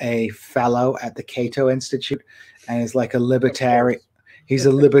now a fellow at the Cato Institute and is like a libertarian. He's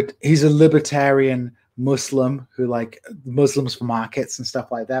a libertarian Muslim who like Muslims for markets and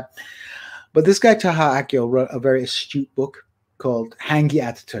stuff like that. But this guy Taha Akyol wrote a very astute book called Hangi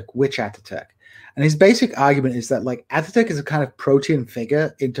Ataturk, Which Ataturk? And his basic argument is that like Ataturk is a kind of protean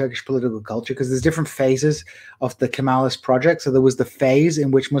figure in Turkish political culture because there's different phases of the Kemalist project. So there was the phase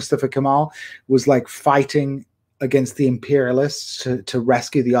in which Mustafa Kemal was like fighting against the imperialists to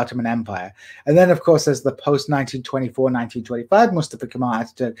rescue the Ottoman Empire. And then, of course, there's the post-1924, 1925 Mustafa Kemal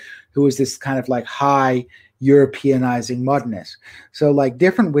Ataturk, who was this kind of like high Europeanizing modernist. So like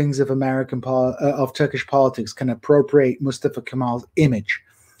different wings of of Turkish politics can appropriate Mustafa Kemal's image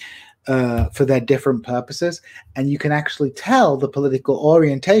for their different purposes. And you can actually tell the political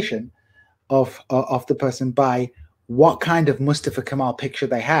orientation of the person by what kind of Mustafa Kemal picture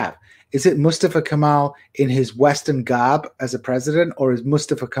they have. Is it Mustafa Kemal in his Western garb as a president, or is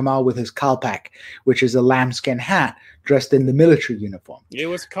Mustafa Kemal with his kalpak, which is a lambskin hat, dressed in the military uniform? It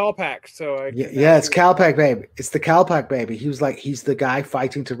was kalpak, so yeah, it's kalpak, baby. It's the kalpak, baby. He's the guy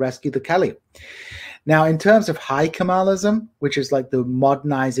fighting to rescue the Caliph. Now, in terms of high Kemalism, which is like the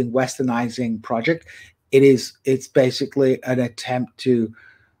modernizing, westernizing project, it's basically an attempt to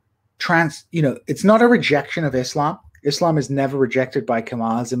it's not a rejection of Islam. Islam is never rejected by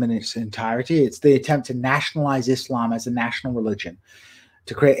Kemalism in its entirety. It's the attempt to nationalize Islam as a national religion,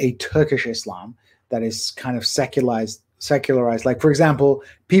 to create a Turkish Islam that is kind of secularized. Like, for example,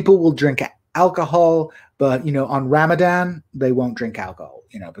 people will drink alcohol, but, on Ramadan, they won't drink alcohol,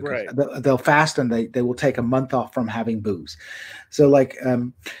 because they'll fast and they will take a month off from having booze. So like,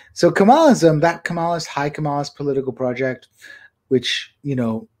 so Kemalism, that Kemalist, high Kemalist political project, which,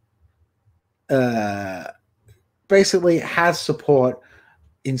 basically has support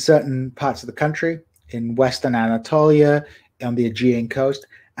in certain parts of the country, in Western Anatolia, on the Aegean coast,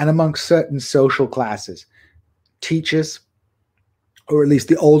 and amongst certain social classes, teachers, or at least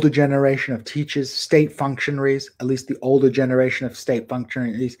the older generation of teachers, state functionaries, at least the older generation of state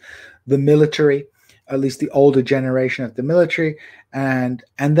functionaries, the military, at least the older generation of the military, and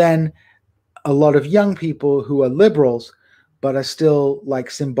then a lot of young people who are liberals, but are still like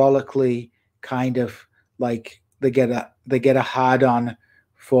symbolically kind of like they get a hard on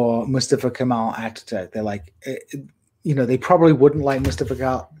for Mustafa Kemal Ataturk. They're like, they probably wouldn't like Mustafa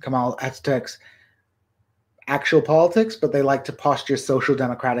Kemal Ataturk's actual politics, but they like to posture social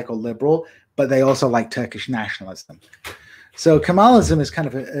democratic or liberal, but they also like Turkish nationalism. So Kemalism is kind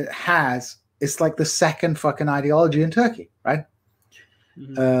of it's like the second fucking ideology in Turkey, right?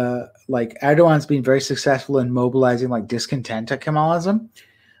 Mm-hmm. Like Erdogan's been very successful in mobilizing like discontent at Kemalism,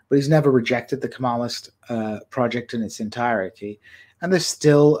 but he's never rejected the Kemalist project in its entirety. And there's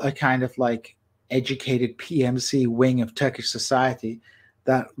still a kind of like educated PMC wing of Turkish society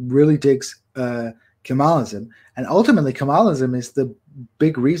that really digs Kemalism. And ultimately, Kemalism is the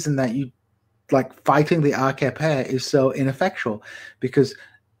big reason that you like fighting the AKP is so ineffectual. Because,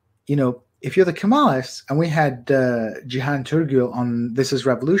 if you're the Kemalists, and we had Cihan Turgul on This Is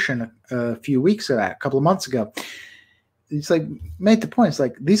Revolution a couple of months ago, it's like made the point. It's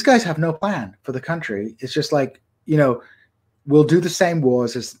like these guys have no plan for the country. It's just like, we'll do the same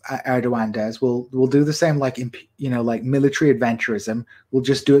wars as Erdogan does. We'll do the same like military adventurism. We'll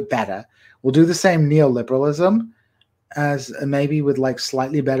just do it better. We'll do the same neoliberalism as maybe with like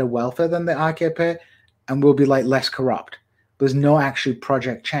slightly better welfare than the AKP, and we'll be like less corrupt. There's no actual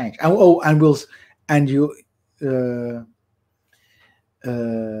project change. People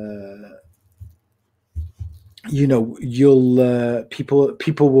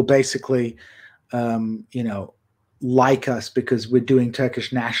will basically like us because we're doing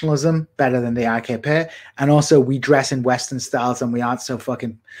Turkish nationalism better than the AKP, and also we dress in Western styles and we aren't so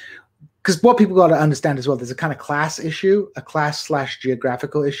fucking. Because what people got to understand as well, there's a kind of class issue, a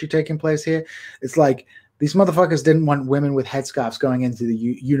class/geographical issue taking place here. It's like these motherfuckers didn't want women with headscarves going into the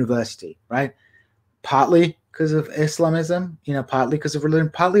university, right? Partly because of Islamism, partly because of religion,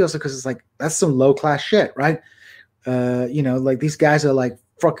 partly also because it's like, that's some low class shit, right? Like these guys are like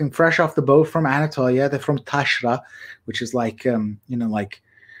fucking fresh off the boat from Anatolia. They're from Tashra, which is like, like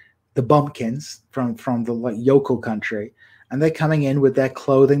the bumpkins from the like yokel country. And they're coming in with their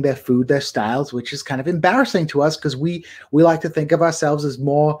clothing, their food, their styles, which is kind of embarrassing to us because we like to think of ourselves as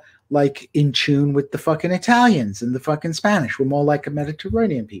more like in tune with the fucking Italians and the fucking Spanish. We're more like a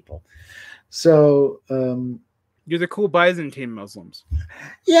Mediterranean people. So you're the cool Byzantine Muslims.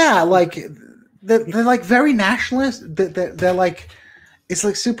 Yeah, like they're like very nationalist. They're like, it's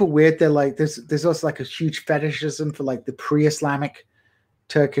like super weird. They're like there's also like a huge fetishism for like the pre-Islamic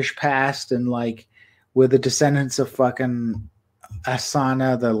Turkish past, and like we're the descendants of fucking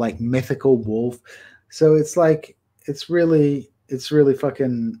Asana, the like mythical wolf. So it's like it's really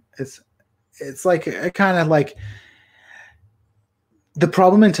fucking it's like a kind of like. The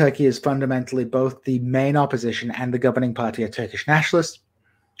problem in Turkey is fundamentally both the main opposition and the governing party are Turkish nationalists.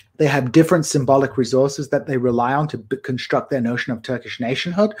 They have different symbolic resources that they rely on to construct their notion of Turkish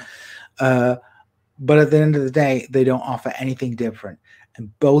nationhood. But at the end of the day, they don't offer anything different.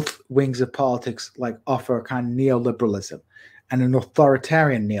 And both wings of politics like offer a kind of neoliberalism and an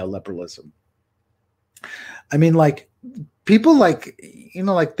authoritarian neoliberalism. I mean, like, people like, you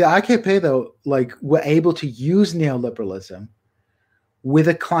know, like the AKP, though, like, were able to use neoliberalism with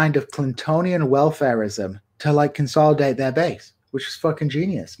a kind of Clintonian welfarism to like consolidate their base, which is fucking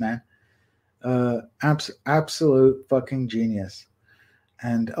genius, man. Absolute fucking genius.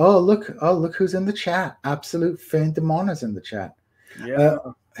 And look who's in the chat. Absolute Fin Demon is in the chat. Yeah.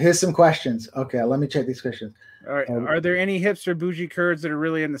 Here's some questions. Okay, let me check these questions. All right. Are there any hipster bougie Kurds that are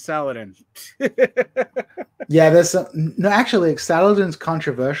really into Saladin? Yeah, there's some. No, actually, Saladin's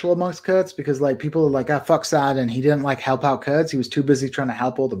controversial amongst Kurds because like people are like, fuck Saladin. He didn't like help out Kurds. He was too busy trying to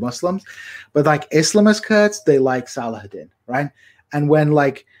help all the Muslims. But like Islamist Kurds, they like Saladin, right? And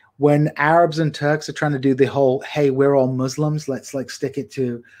when Arabs and Turks are trying to do the whole, hey, we're all Muslims, let's stick it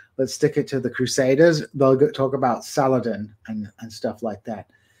to the Crusaders, they'll talk about Saladin and stuff like that.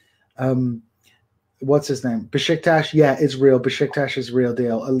 What's his name? Besiktas, yeah, it's real. Besiktas is real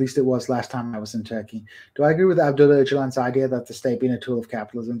deal. At least it was last time I was in Turkey. Do I agree with Abdullah Öcalan's idea that the state being a tool of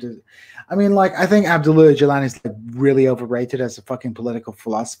capitalism? I mean, like, I think Abdullah Öcalan is like really overrated as a fucking political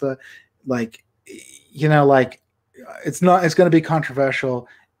philosopher. Like, you know, like, it's going to be controversial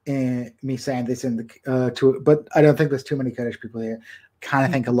in me saying this but I don't think there's too many Kurdish people here. Kind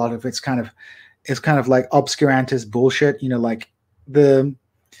of think a lot of it's kind of like obscurantist bullshit. You know, like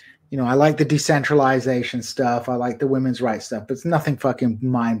I like the decentralization stuff. I like the women's rights stuff, but it's nothing fucking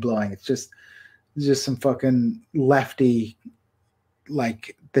mind blowing. It's just some fucking lefty,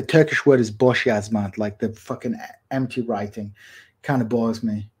 like the Turkish word is boş yazmak, like the fucking empty writing, kind of bores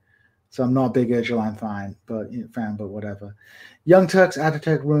me. So I'm not a big Öcalan fan, but whatever. Young Turks,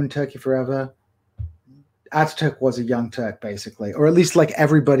 Ataturk ruined Turkey forever. Ataturk was a Young Turk, basically, or at least like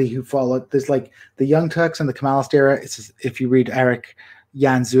everybody who followed. There's like the Young Turks and the Kemalist era. It's if you read Eric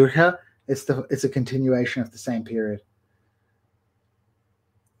Jan Zürcher, it's a continuation of the same period.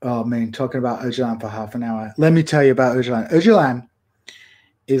 Oh man, talking about Öcalan for half an hour. Let me tell you about Öcalan. Öcalan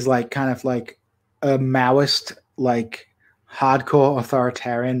is like kind of like a Maoist, like hardcore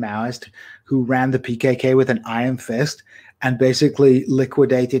authoritarian Maoist who ran the PKK with an iron fist and basically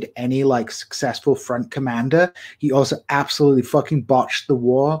liquidated any like successful front commander. He also absolutely fucking botched the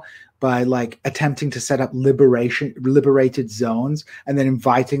war by like attempting to set up liberated zones and then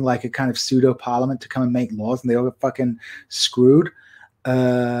inviting like a kind of pseudo parliament to come and make laws, and they all got fucking screwed.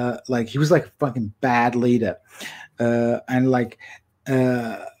 Like he was like a fucking bad leader.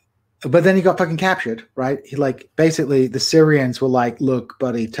 But then he got fucking captured, right? He like basically the Syrians were like, look,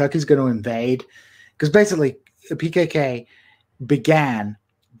 buddy, Turkey's going to invade. Because basically the PKK began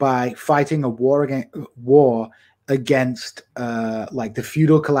by fighting a war against like the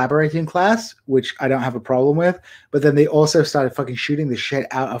feudal collaborating class, which I don't have a problem with. But then they also started fucking shooting the shit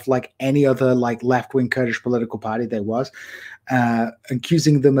out of like any other like left-wing Kurdish political party there was,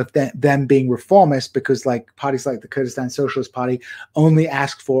 accusing them of them being reformist because like parties like the Kurdistan Socialist Party only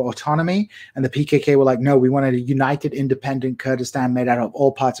asked for autonomy, and the PKK were like, no, we wanted a united independent Kurdistan made out of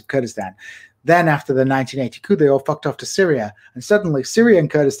all parts of Kurdistan. Then after the 1980 coup, they all fucked off to Syria, and suddenly Syrian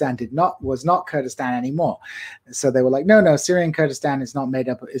Kurdistan was not Kurdistan anymore. So they were like, no, Syrian Kurdistan is not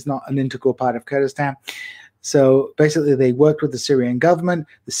an integral part of Kurdistan. So basically they worked with the Syrian government.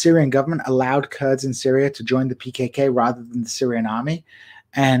 The Syrian government allowed Kurds in Syria to join the PKK rather than the Syrian army.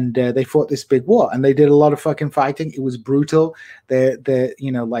 And they fought this big war, and they did a lot of fucking fighting. It was brutal.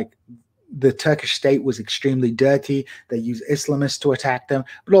 The Turkish state was extremely dirty. They used Islamists to attack them,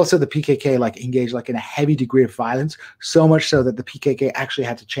 but also the PKK like engaged like in a heavy degree of violence, so much so that the PKK actually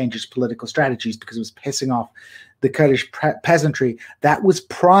had to change its political strategies because it was pissing off the Kurdish peasantry that was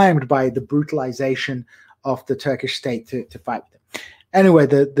primed by the brutalization of the Turkish state to fight with them. Anyway,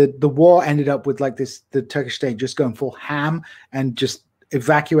 the war ended up with like the Turkish state just going full ham and just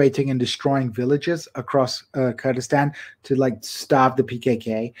evacuating and destroying villages across Kurdistan to like starve the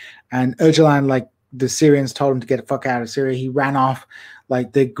PKK. And Öcalan, like the Syrians told him to get the fuck out of Syria. He ran off.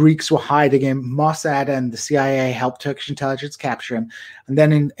 Like the Greeks were hiding him. Mossad and the CIA helped Turkish intelligence capture him. And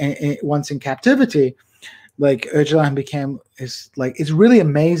then once in captivity, like Öcalan it's really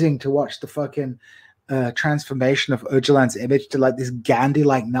amazing to watch the fucking transformation of Öcalan's image to like this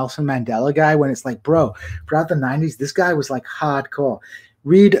Gandhi-like Nelson Mandela guy, when it's like, bro, throughout the 90s, this guy was like hardcore.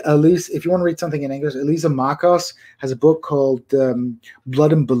 Read Elise, if you want to read something in English, Elisa Marcos has a book called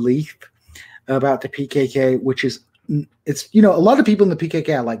Blood and Belief about the PKK, which is, it's, a lot of people in the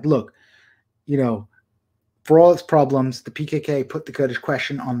PKK are like, look, for all its problems, the PKK put the Kurdish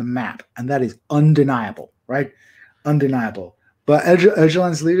question on the map, and that is undeniable, right? Undeniable. But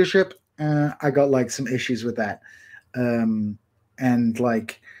Öcalan's leadership, I got like some issues with that. And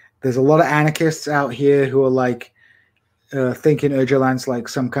like, there's a lot of anarchists out here who are like thinking Öcalan's like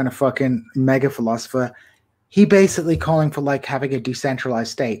some kind of fucking mega philosopher. He basically calling for like having a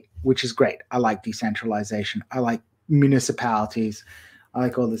decentralized state, which is great. I like decentralization. I like municipalities. I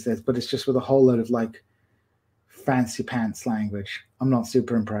like all this, but it's just with a whole load of like fancy pants language. I'm not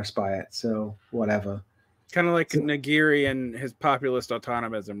super impressed by it. So whatever. Kind of like Nagiri and his populist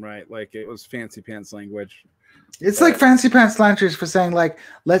autonomism, right? Like it was fancy pants language. It's like fancy pants language for saying like,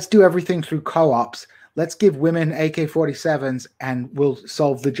 let's do everything through co-ops. Let's give women AK-47s and we'll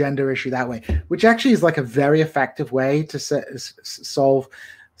solve the gender issue that way, which actually is like a very effective way to solve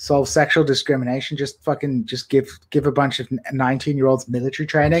sexual discrimination. Just give a bunch of 19-year-olds military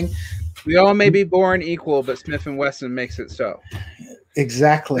training. We all may be born equal, but Smith and Wesson makes it so.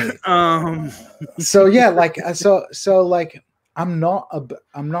 Exactly. So yeah, like so like I'm not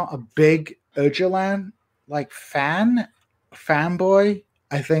a big Öcalan like fanboy.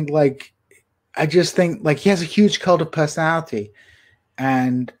 I just think like he has a huge cult of personality,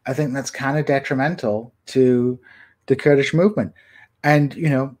 and I think that's kind of detrimental to the Kurdish movement. And you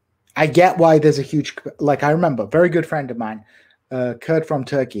know, I get why there's a huge, like, I remember a very good friend of mine, Kurd from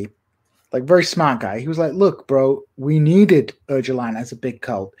Turkey, like very smart guy. He was like, look, bro, we needed Öcalan as a big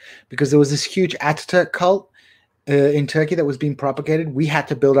cult because there was this huge Ataturk cult in Turkey that was being propagated. We had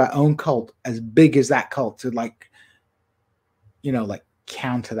to build our own cult as big as that cult to like, you know, like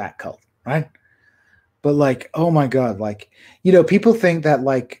counter that cult, right? But like, oh my God, like, you know, people think that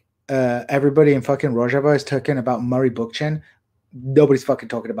like everybody in fucking Rojava is talking about Murray Bookchin. Nobody's fucking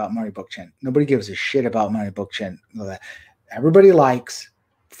talking about Murray Bookchin. Nobody gives a shit about Murray Bookchin. Everybody likes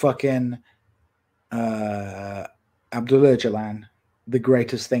fucking Abdullah Öcalan, the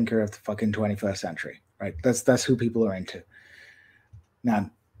greatest thinker of the fucking 21st century, right? That's who people are into. Now,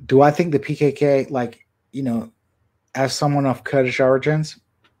 do I think the PKK, like, you know, as someone of Kurdish origins,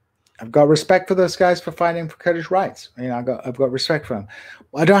 I've got respect for those guys for fighting for Kurdish rights. You know, I've got respect for them.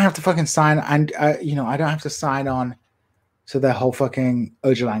 I don't have to fucking sign, and you know, I don't have to sign on to the whole fucking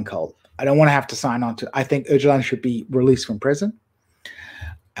Öcalan cult. I don't want to have to sign on to. I think Öcalan should be released from prison.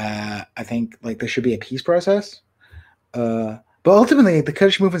 I think like there should be a peace process. But ultimately, the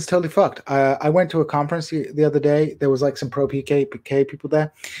Kurdish movement's totally fucked. I went to a conference the other day. There was like some pro PKK people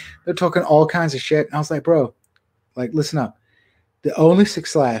there. They're talking all kinds of shit. And I was like, bro, like, listen up. The only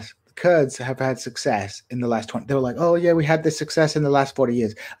success the Kurds have had success in the last 20. They were like, oh yeah, we had this success in the last 40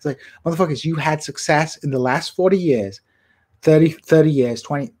 years. I was like, motherfuckers, you had success in the last 40 years, 30 years,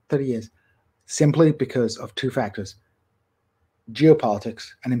 20, 30 years, simply because of two factors: geopolitics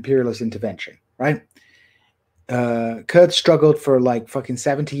and imperialist intervention, right? Kurds struggled for like fucking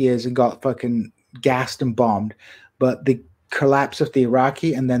 70 years and got fucking gassed and bombed, but the collapse of the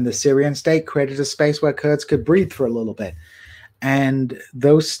Iraqi and then the Syrian state created a space where Kurds could breathe for a little bit. And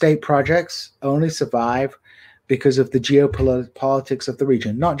those state projects only survive because of the geopolitics of the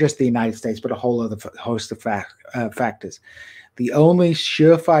region, not just the United States, but a whole other host of factors. The only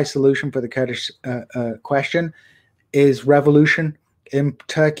surefire solution for the Kurdish question is revolution in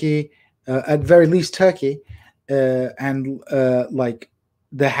Turkey, at very least Turkey, and like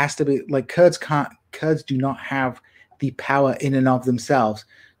there has to be like Kurds do not have the power in and of themselves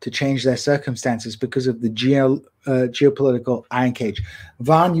to change their circumstances because of the geopolitical iron cage.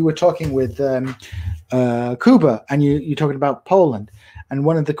 Varn, you were talking with Kuba, and you're talking about Poland. And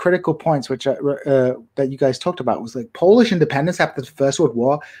one of the critical points which that you guys talked about was like Polish independence after the First World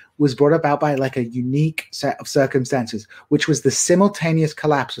War was brought about by like a unique set of circumstances, which was the simultaneous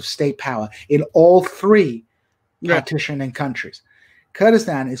collapse of state power in all three partitioning countries.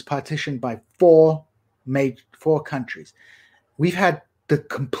 Kurdistan is partitioned by four countries. We've had the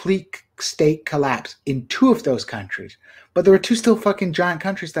complete state collapse in two of those countries, but there are two still fucking giant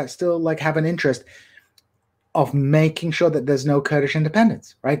countries that still like have an interest of making sure that there's no Kurdish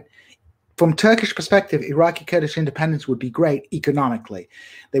independence, right? From Turkish perspective, Iraqi Kurdish independence would be great economically.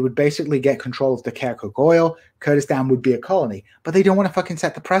 They would basically get control of the Kirkuk oil. Kurdistan would be a colony, but they don't want to fucking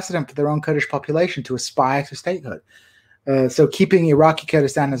set the precedent for their own Kurdish population to aspire to statehood. So keeping Iraqi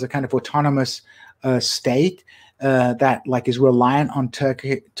Kurdistan as a kind of autonomous state that like is reliant on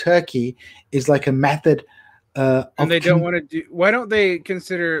Turkey is like a method. And they don't want to do. Why don't they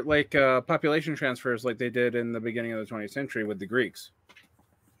consider like population transfers like they did in the beginning of the 20th century with the Greeks?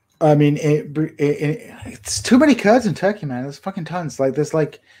 I mean, it's too many Kurds in Turkey, man. There's fucking tons. Like there's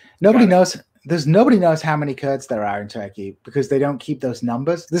like nobody knows. there's nobody knows how many Kurds there are in Turkey because they don't keep those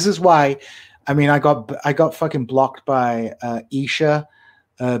numbers. This is why, I mean, I got fucking blocked by Isha,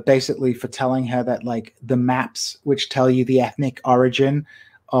 basically for telling her that like the maps which tell you the ethnic origin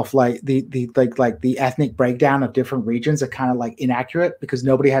of like the ethnic breakdown of different regions are kind of like inaccurate because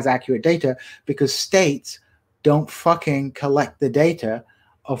nobody has accurate data because states don't fucking collect the data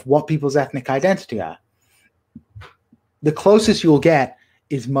of what people's ethnic identity are. The closest you'll get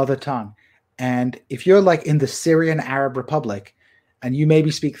is mother tongue. And if you're like in the Syrian Arab Republic and you maybe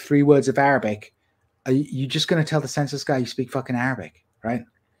speak 3 words of Arabic, you're just going to tell the census guy you speak fucking Arabic, right?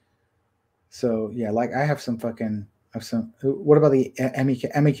 So yeah, like I have some, what about the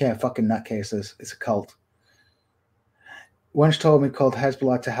MEK are fucking nutcases? It's a cult. Once told me called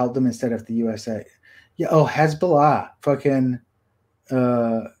Hezbollah to help them instead of the USA. Yeah, oh, Hezbollah, fucking,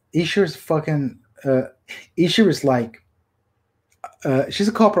 Isha's fucking, Isha is like, she's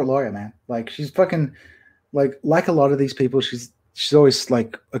a corporate lawyer, man. Like she's fucking like a lot of these people. She's always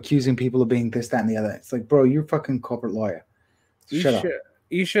like accusing people of being this, that, and the other. It's like, bro, you're a fucking corporate lawyer. Shut up.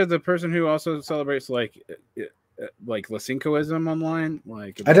 Isha, the person who also celebrates like Lysenkoism online.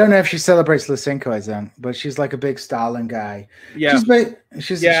 Like I don't know if she celebrates Lysenkoism, but she's like a big Stalin guy. Yeah, actually,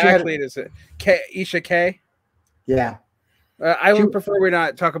 it is Isha K. Yeah, I would prefer we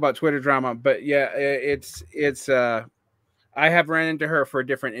not talk about Twitter drama, but yeah, it's. I have ran into her for a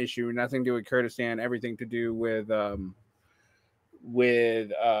different issue, nothing to do with Kurdistan, everything to do with her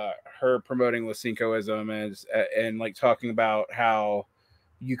promoting Lysenkoism and like talking about how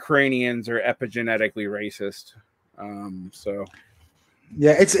Ukrainians are epigenetically racist. So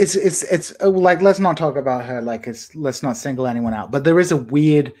yeah, it's like, let's not talk about her. Like let's not single anyone out, but there is a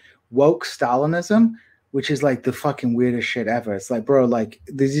weird woke Stalinism, which is like the fucking weirdest shit ever. It's like, bro, like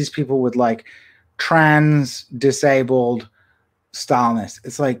there's these people with like trans, disabled Stalinists.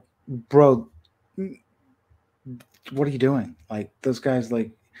 It's like, bro, what are you doing? Like those guys,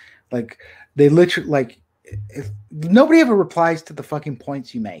 like they literally like nobody ever replies to the fucking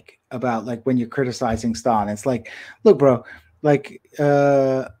points you make about like when you're criticizing Stalin. It's like, look, bro, like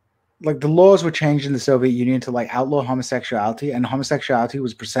the laws were changed in the Soviet Union to like outlaw homosexuality, and homosexuality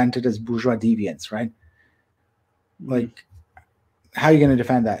was presented as bourgeois deviance, right? Like, how are you going to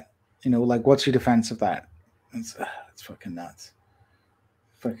defend that? You know, like, what's your defense of that? It's fucking nuts.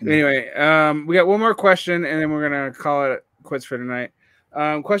 Anyway, we got one more question, and then we're gonna call it quits for tonight.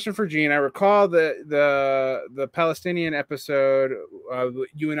 Question for Djene. I recall the Palestinian episode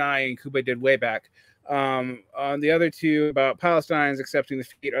you and I and Kuba did way back. On the other two about Palestinians accepting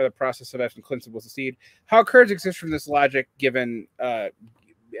defeat or the process of ethnic cleansing was the seed. How Kurds exist from this logic given at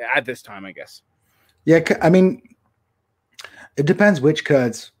this time, I guess. Yeah, I mean, it depends which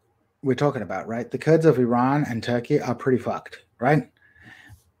Kurds we're talking about, right? The Kurds of Iran and Turkey are pretty fucked, right?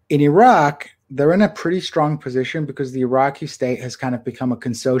 In Iraq, they're in a pretty strong position because the Iraqi state has kind of become a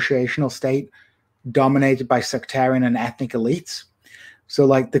consociational state dominated by sectarian and ethnic elites. So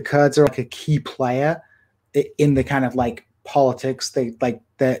like the Kurds are like a key player in the kind of like politics. They like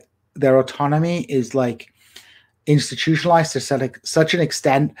that their autonomy is like institutionalized to such an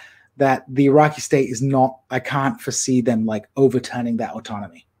extent that the Iraqi state is not, I can't foresee them like overturning that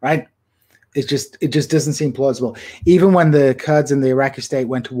autonomy, right? It just doesn't seem plausible. Even when the Kurds and the Iraqi state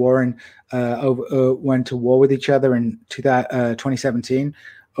went to war with each other in 2017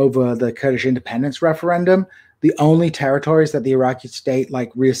 over the Kurdish independence referendum, the only territories that the Iraqi state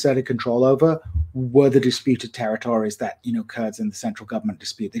like reasserted control over were the disputed territories that, you know, Kurds and the central government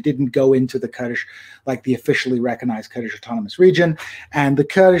dispute. They didn't go into the Kurdish, like the officially recognized Kurdish autonomous region. And the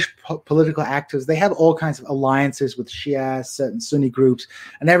Kurdish political actors, they have all kinds of alliances with Shia, certain Sunni groups,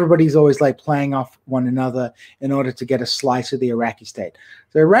 and everybody's always like playing off one another in order to get a slice of the Iraqi state.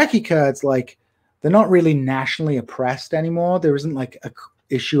 The Iraqi Kurds, like, they're not really nationally oppressed anymore. There isn't like a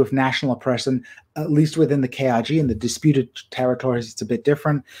issue of national oppression, at least within the KRG. In the disputed territories, it's a bit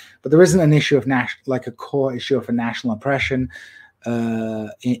different, but there isn't an issue of like a core issue of a national oppression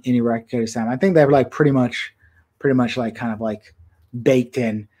in Iraq, Kurdistan. I think they're like pretty much like kind of like baked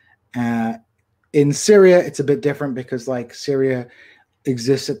in. In Syria, it's a bit different because like Syria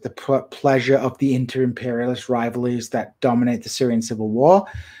exists at the pleasure of the inter-imperialist rivalries that dominate the Syrian civil war.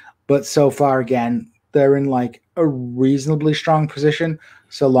 But so far, again, they're in like a reasonably strong position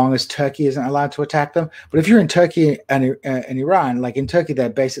so long as Turkey isn't allowed to attack them. But if you're in Turkey and Iran, like in Turkey, they're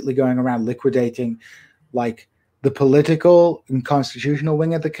basically going around liquidating like the political and constitutional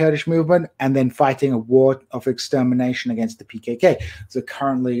wing of the Kurdish movement and then fighting a war of extermination against the PKK. So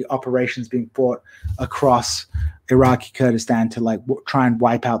currently operations being fought across Iraqi Kurdistan to like try and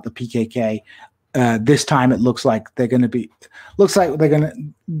wipe out the PKK this time it looks like they're going to be. Looks like they're going to.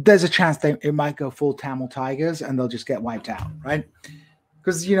 There's a chance it might go full Tamil Tigers and they'll just get wiped out, right?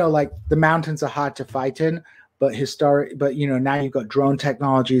 Because like the mountains are hard to fight in, but now you've got drone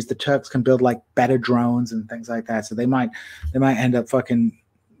technologies. The Turks can build like better drones and things like that, so they might end up fucking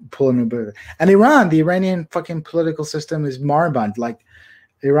pulling a bit. And the Iranian fucking political system is moribund. Like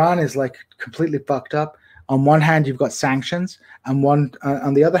Iran is like completely fucked up. On one hand, you've got sanctions, and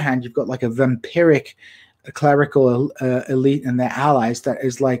on the other hand, you've got like a vampiric clerical elite and their allies that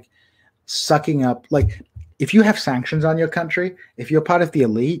is like sucking up. Like, if you have sanctions on your country, if you're part of the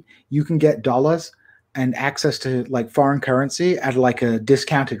elite, you can get dollars and access to like foreign currency at like a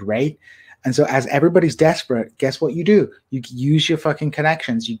discounted rate. And so as everybody's desperate, guess what you do? You use your fucking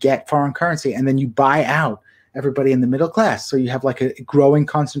connections, you get foreign currency, and then you buy out everybody in the middle class. So you have like a growing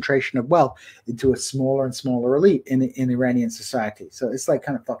concentration of wealth into a smaller and smaller elite in Iranian society. So it's like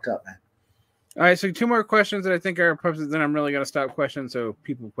kind of fucked up, man. All right, so 2 more questions that I think are purposes. Then I'm really going to stop questions so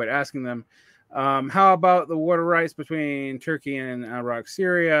people quit asking them. How about the water rights between Turkey and Iraq,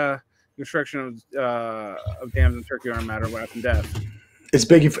 Syria? Construction of dams in Turkey are a matter of life and death. It's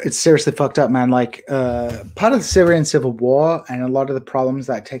big. It's seriously fucked up, man. Like part of the Syrian civil war and a lot of the problems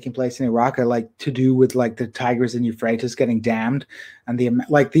that are taking place in Iraq are like to do with like the Tigris and Euphrates getting dammed, and the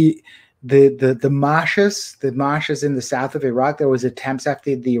marshes in the south of Iraq. There was attempts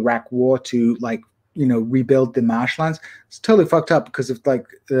after the Iraq war to rebuild the marshlands. It's totally fucked up because of like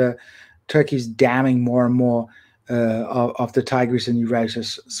Turkey's damming more and more of the Tigris and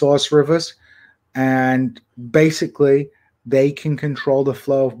Euphrates source rivers, and basically they can control the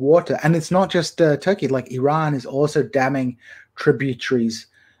flow of water. And it's not just Turkey. Like Iran is also damming tributaries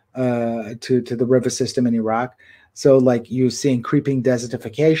to the river system in Iraq. So like you're seeing creeping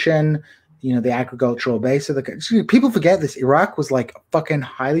desertification, the agricultural base of the country. People forget this. Iraq was like a fucking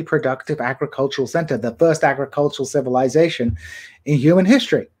highly productive agricultural center. The first agricultural civilization in human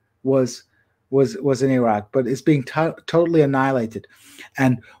history was in Iraq, but it's being totally annihilated.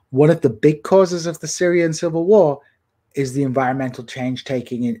 And one of the big causes of the Syrian civil war is the environmental change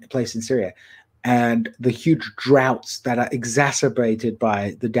taking place in Syria and the huge droughts that are exacerbated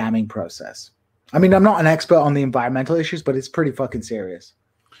by the damming process. I mean, I'm not an expert on the environmental issues, but it's pretty fucking serious.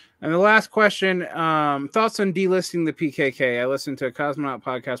 And the last question, thoughts on delisting the PKK? I listened to a Cosmonaut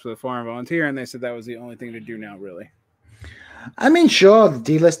podcast with a foreign volunteer, and they said that was the only thing to do now, really. I mean, sure,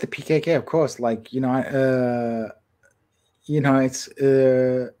 delist the PKK, of course. Like, it's...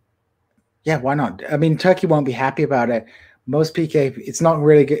 yeah, why not? I mean, Turkey won't be happy about it. Most PK, it's not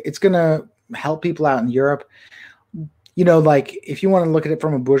really good. It's going to help people out in Europe. Like if you want to look at it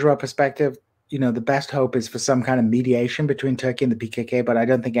from a bourgeois perspective, the best hope is for some kind of mediation between Turkey and the PKK. But I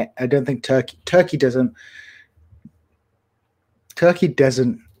don't think Turkey doesn't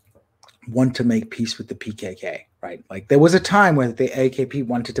want to make peace with the PKK, right? Like there was a time where the AKP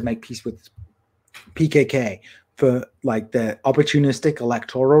wanted to make peace with PKK for like the opportunistic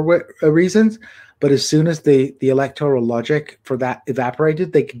electoral reasons, but as soon as the electoral logic for that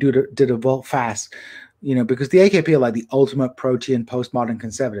evaporated, they did a vote fast, because the AKP are like the ultimate protean postmodern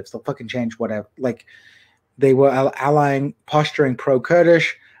conservatives. They'll fucking change whatever. Like they were posturing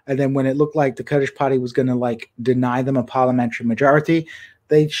pro-Kurdish, and then when it looked like the Kurdish party was going to like deny them a parliamentary majority,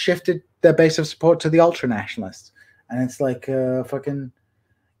 they shifted their base of support to the ultra nationalists, and it's like fucking.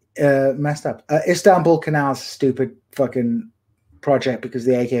 Messed up. Istanbul Canal is a stupid fucking project because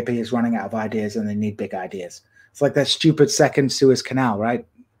the AKP is running out of ideas and they need big ideas. It's like that stupid second Suez Canal, right?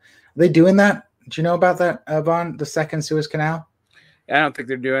 Are they doing that? Do you know about that, Varn? The second Suez Canal? I don't think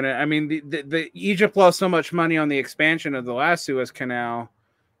they're doing it. I mean, the Egypt lost so much money on the expansion of the last Suez Canal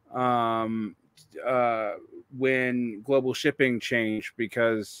when global shipping changed,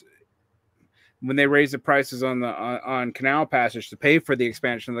 because when they raised the prices on canal passage to pay for the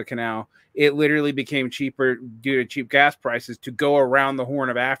expansion of the canal, it literally became cheaper due to cheap gas prices to go around the Horn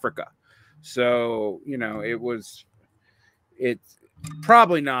of Africa. So, it's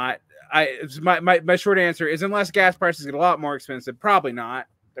probably not. My short answer is, unless gas prices get a lot more expensive, probably not.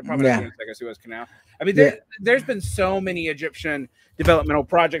 They're probably not doing like a Suez Canal. I mean, there's been so many Egyptian developmental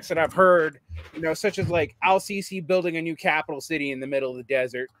projects that I've heard, such as like Al-Sisi building a new capital city in the middle of the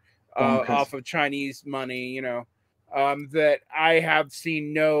desert. Off of Chinese money, that I have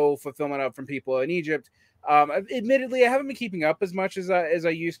seen no fulfillment of from people in Egypt. Admittedly, I haven't been keeping up as much as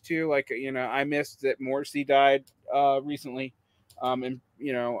I used to. Like, I missed that Morsi died recently, and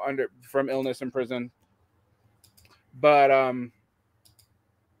from illness in prison. But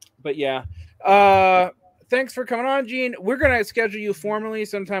yeah. Thanks for coming on, Djene. We're gonna schedule you formally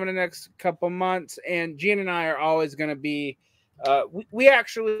sometime in the next couple months, and Djene and I are always gonna be. We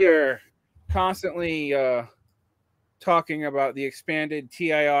actually are constantly talking about the expanded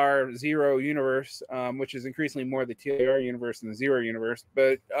TIR Zero universe, which is increasingly more the TIR universe than the Zero universe.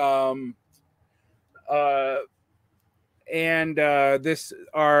 But this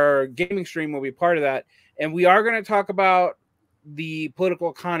our gaming stream will be part of that, and we are going to talk about the political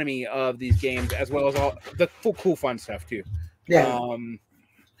economy of these games as well as all the cool fun stuff too. Yeah.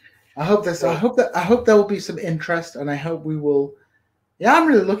 I hope there will be some interest, and I hope we will. Yeah, I'm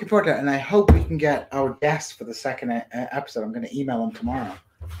really looking forward to it, and I hope we can get our guest for the second episode. I'm going to email him tomorrow.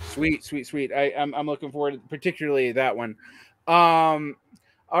 Sweet. I'm looking forward to particularly that one. All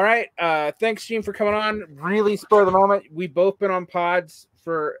right. Thanks, Gene, for coming on. Really spur of the moment. We've both been on pods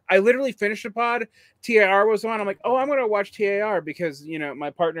I literally finished a pod. TIR was on. I'm like, oh, I'm going to watch TIR because,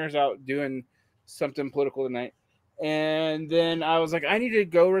 my partner's out doing something political tonight. And then I was like, I need to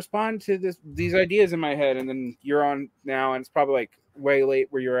go respond to these ideas in my head. And then you're on now, and it's probably like way late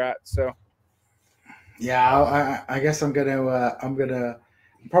where you're at. So, yeah, I guess I'm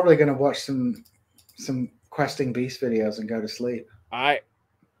probably gonna watch some Questing Beast videos and go to sleep. All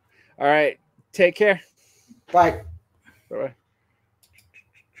right. Take care. Bye. Bye.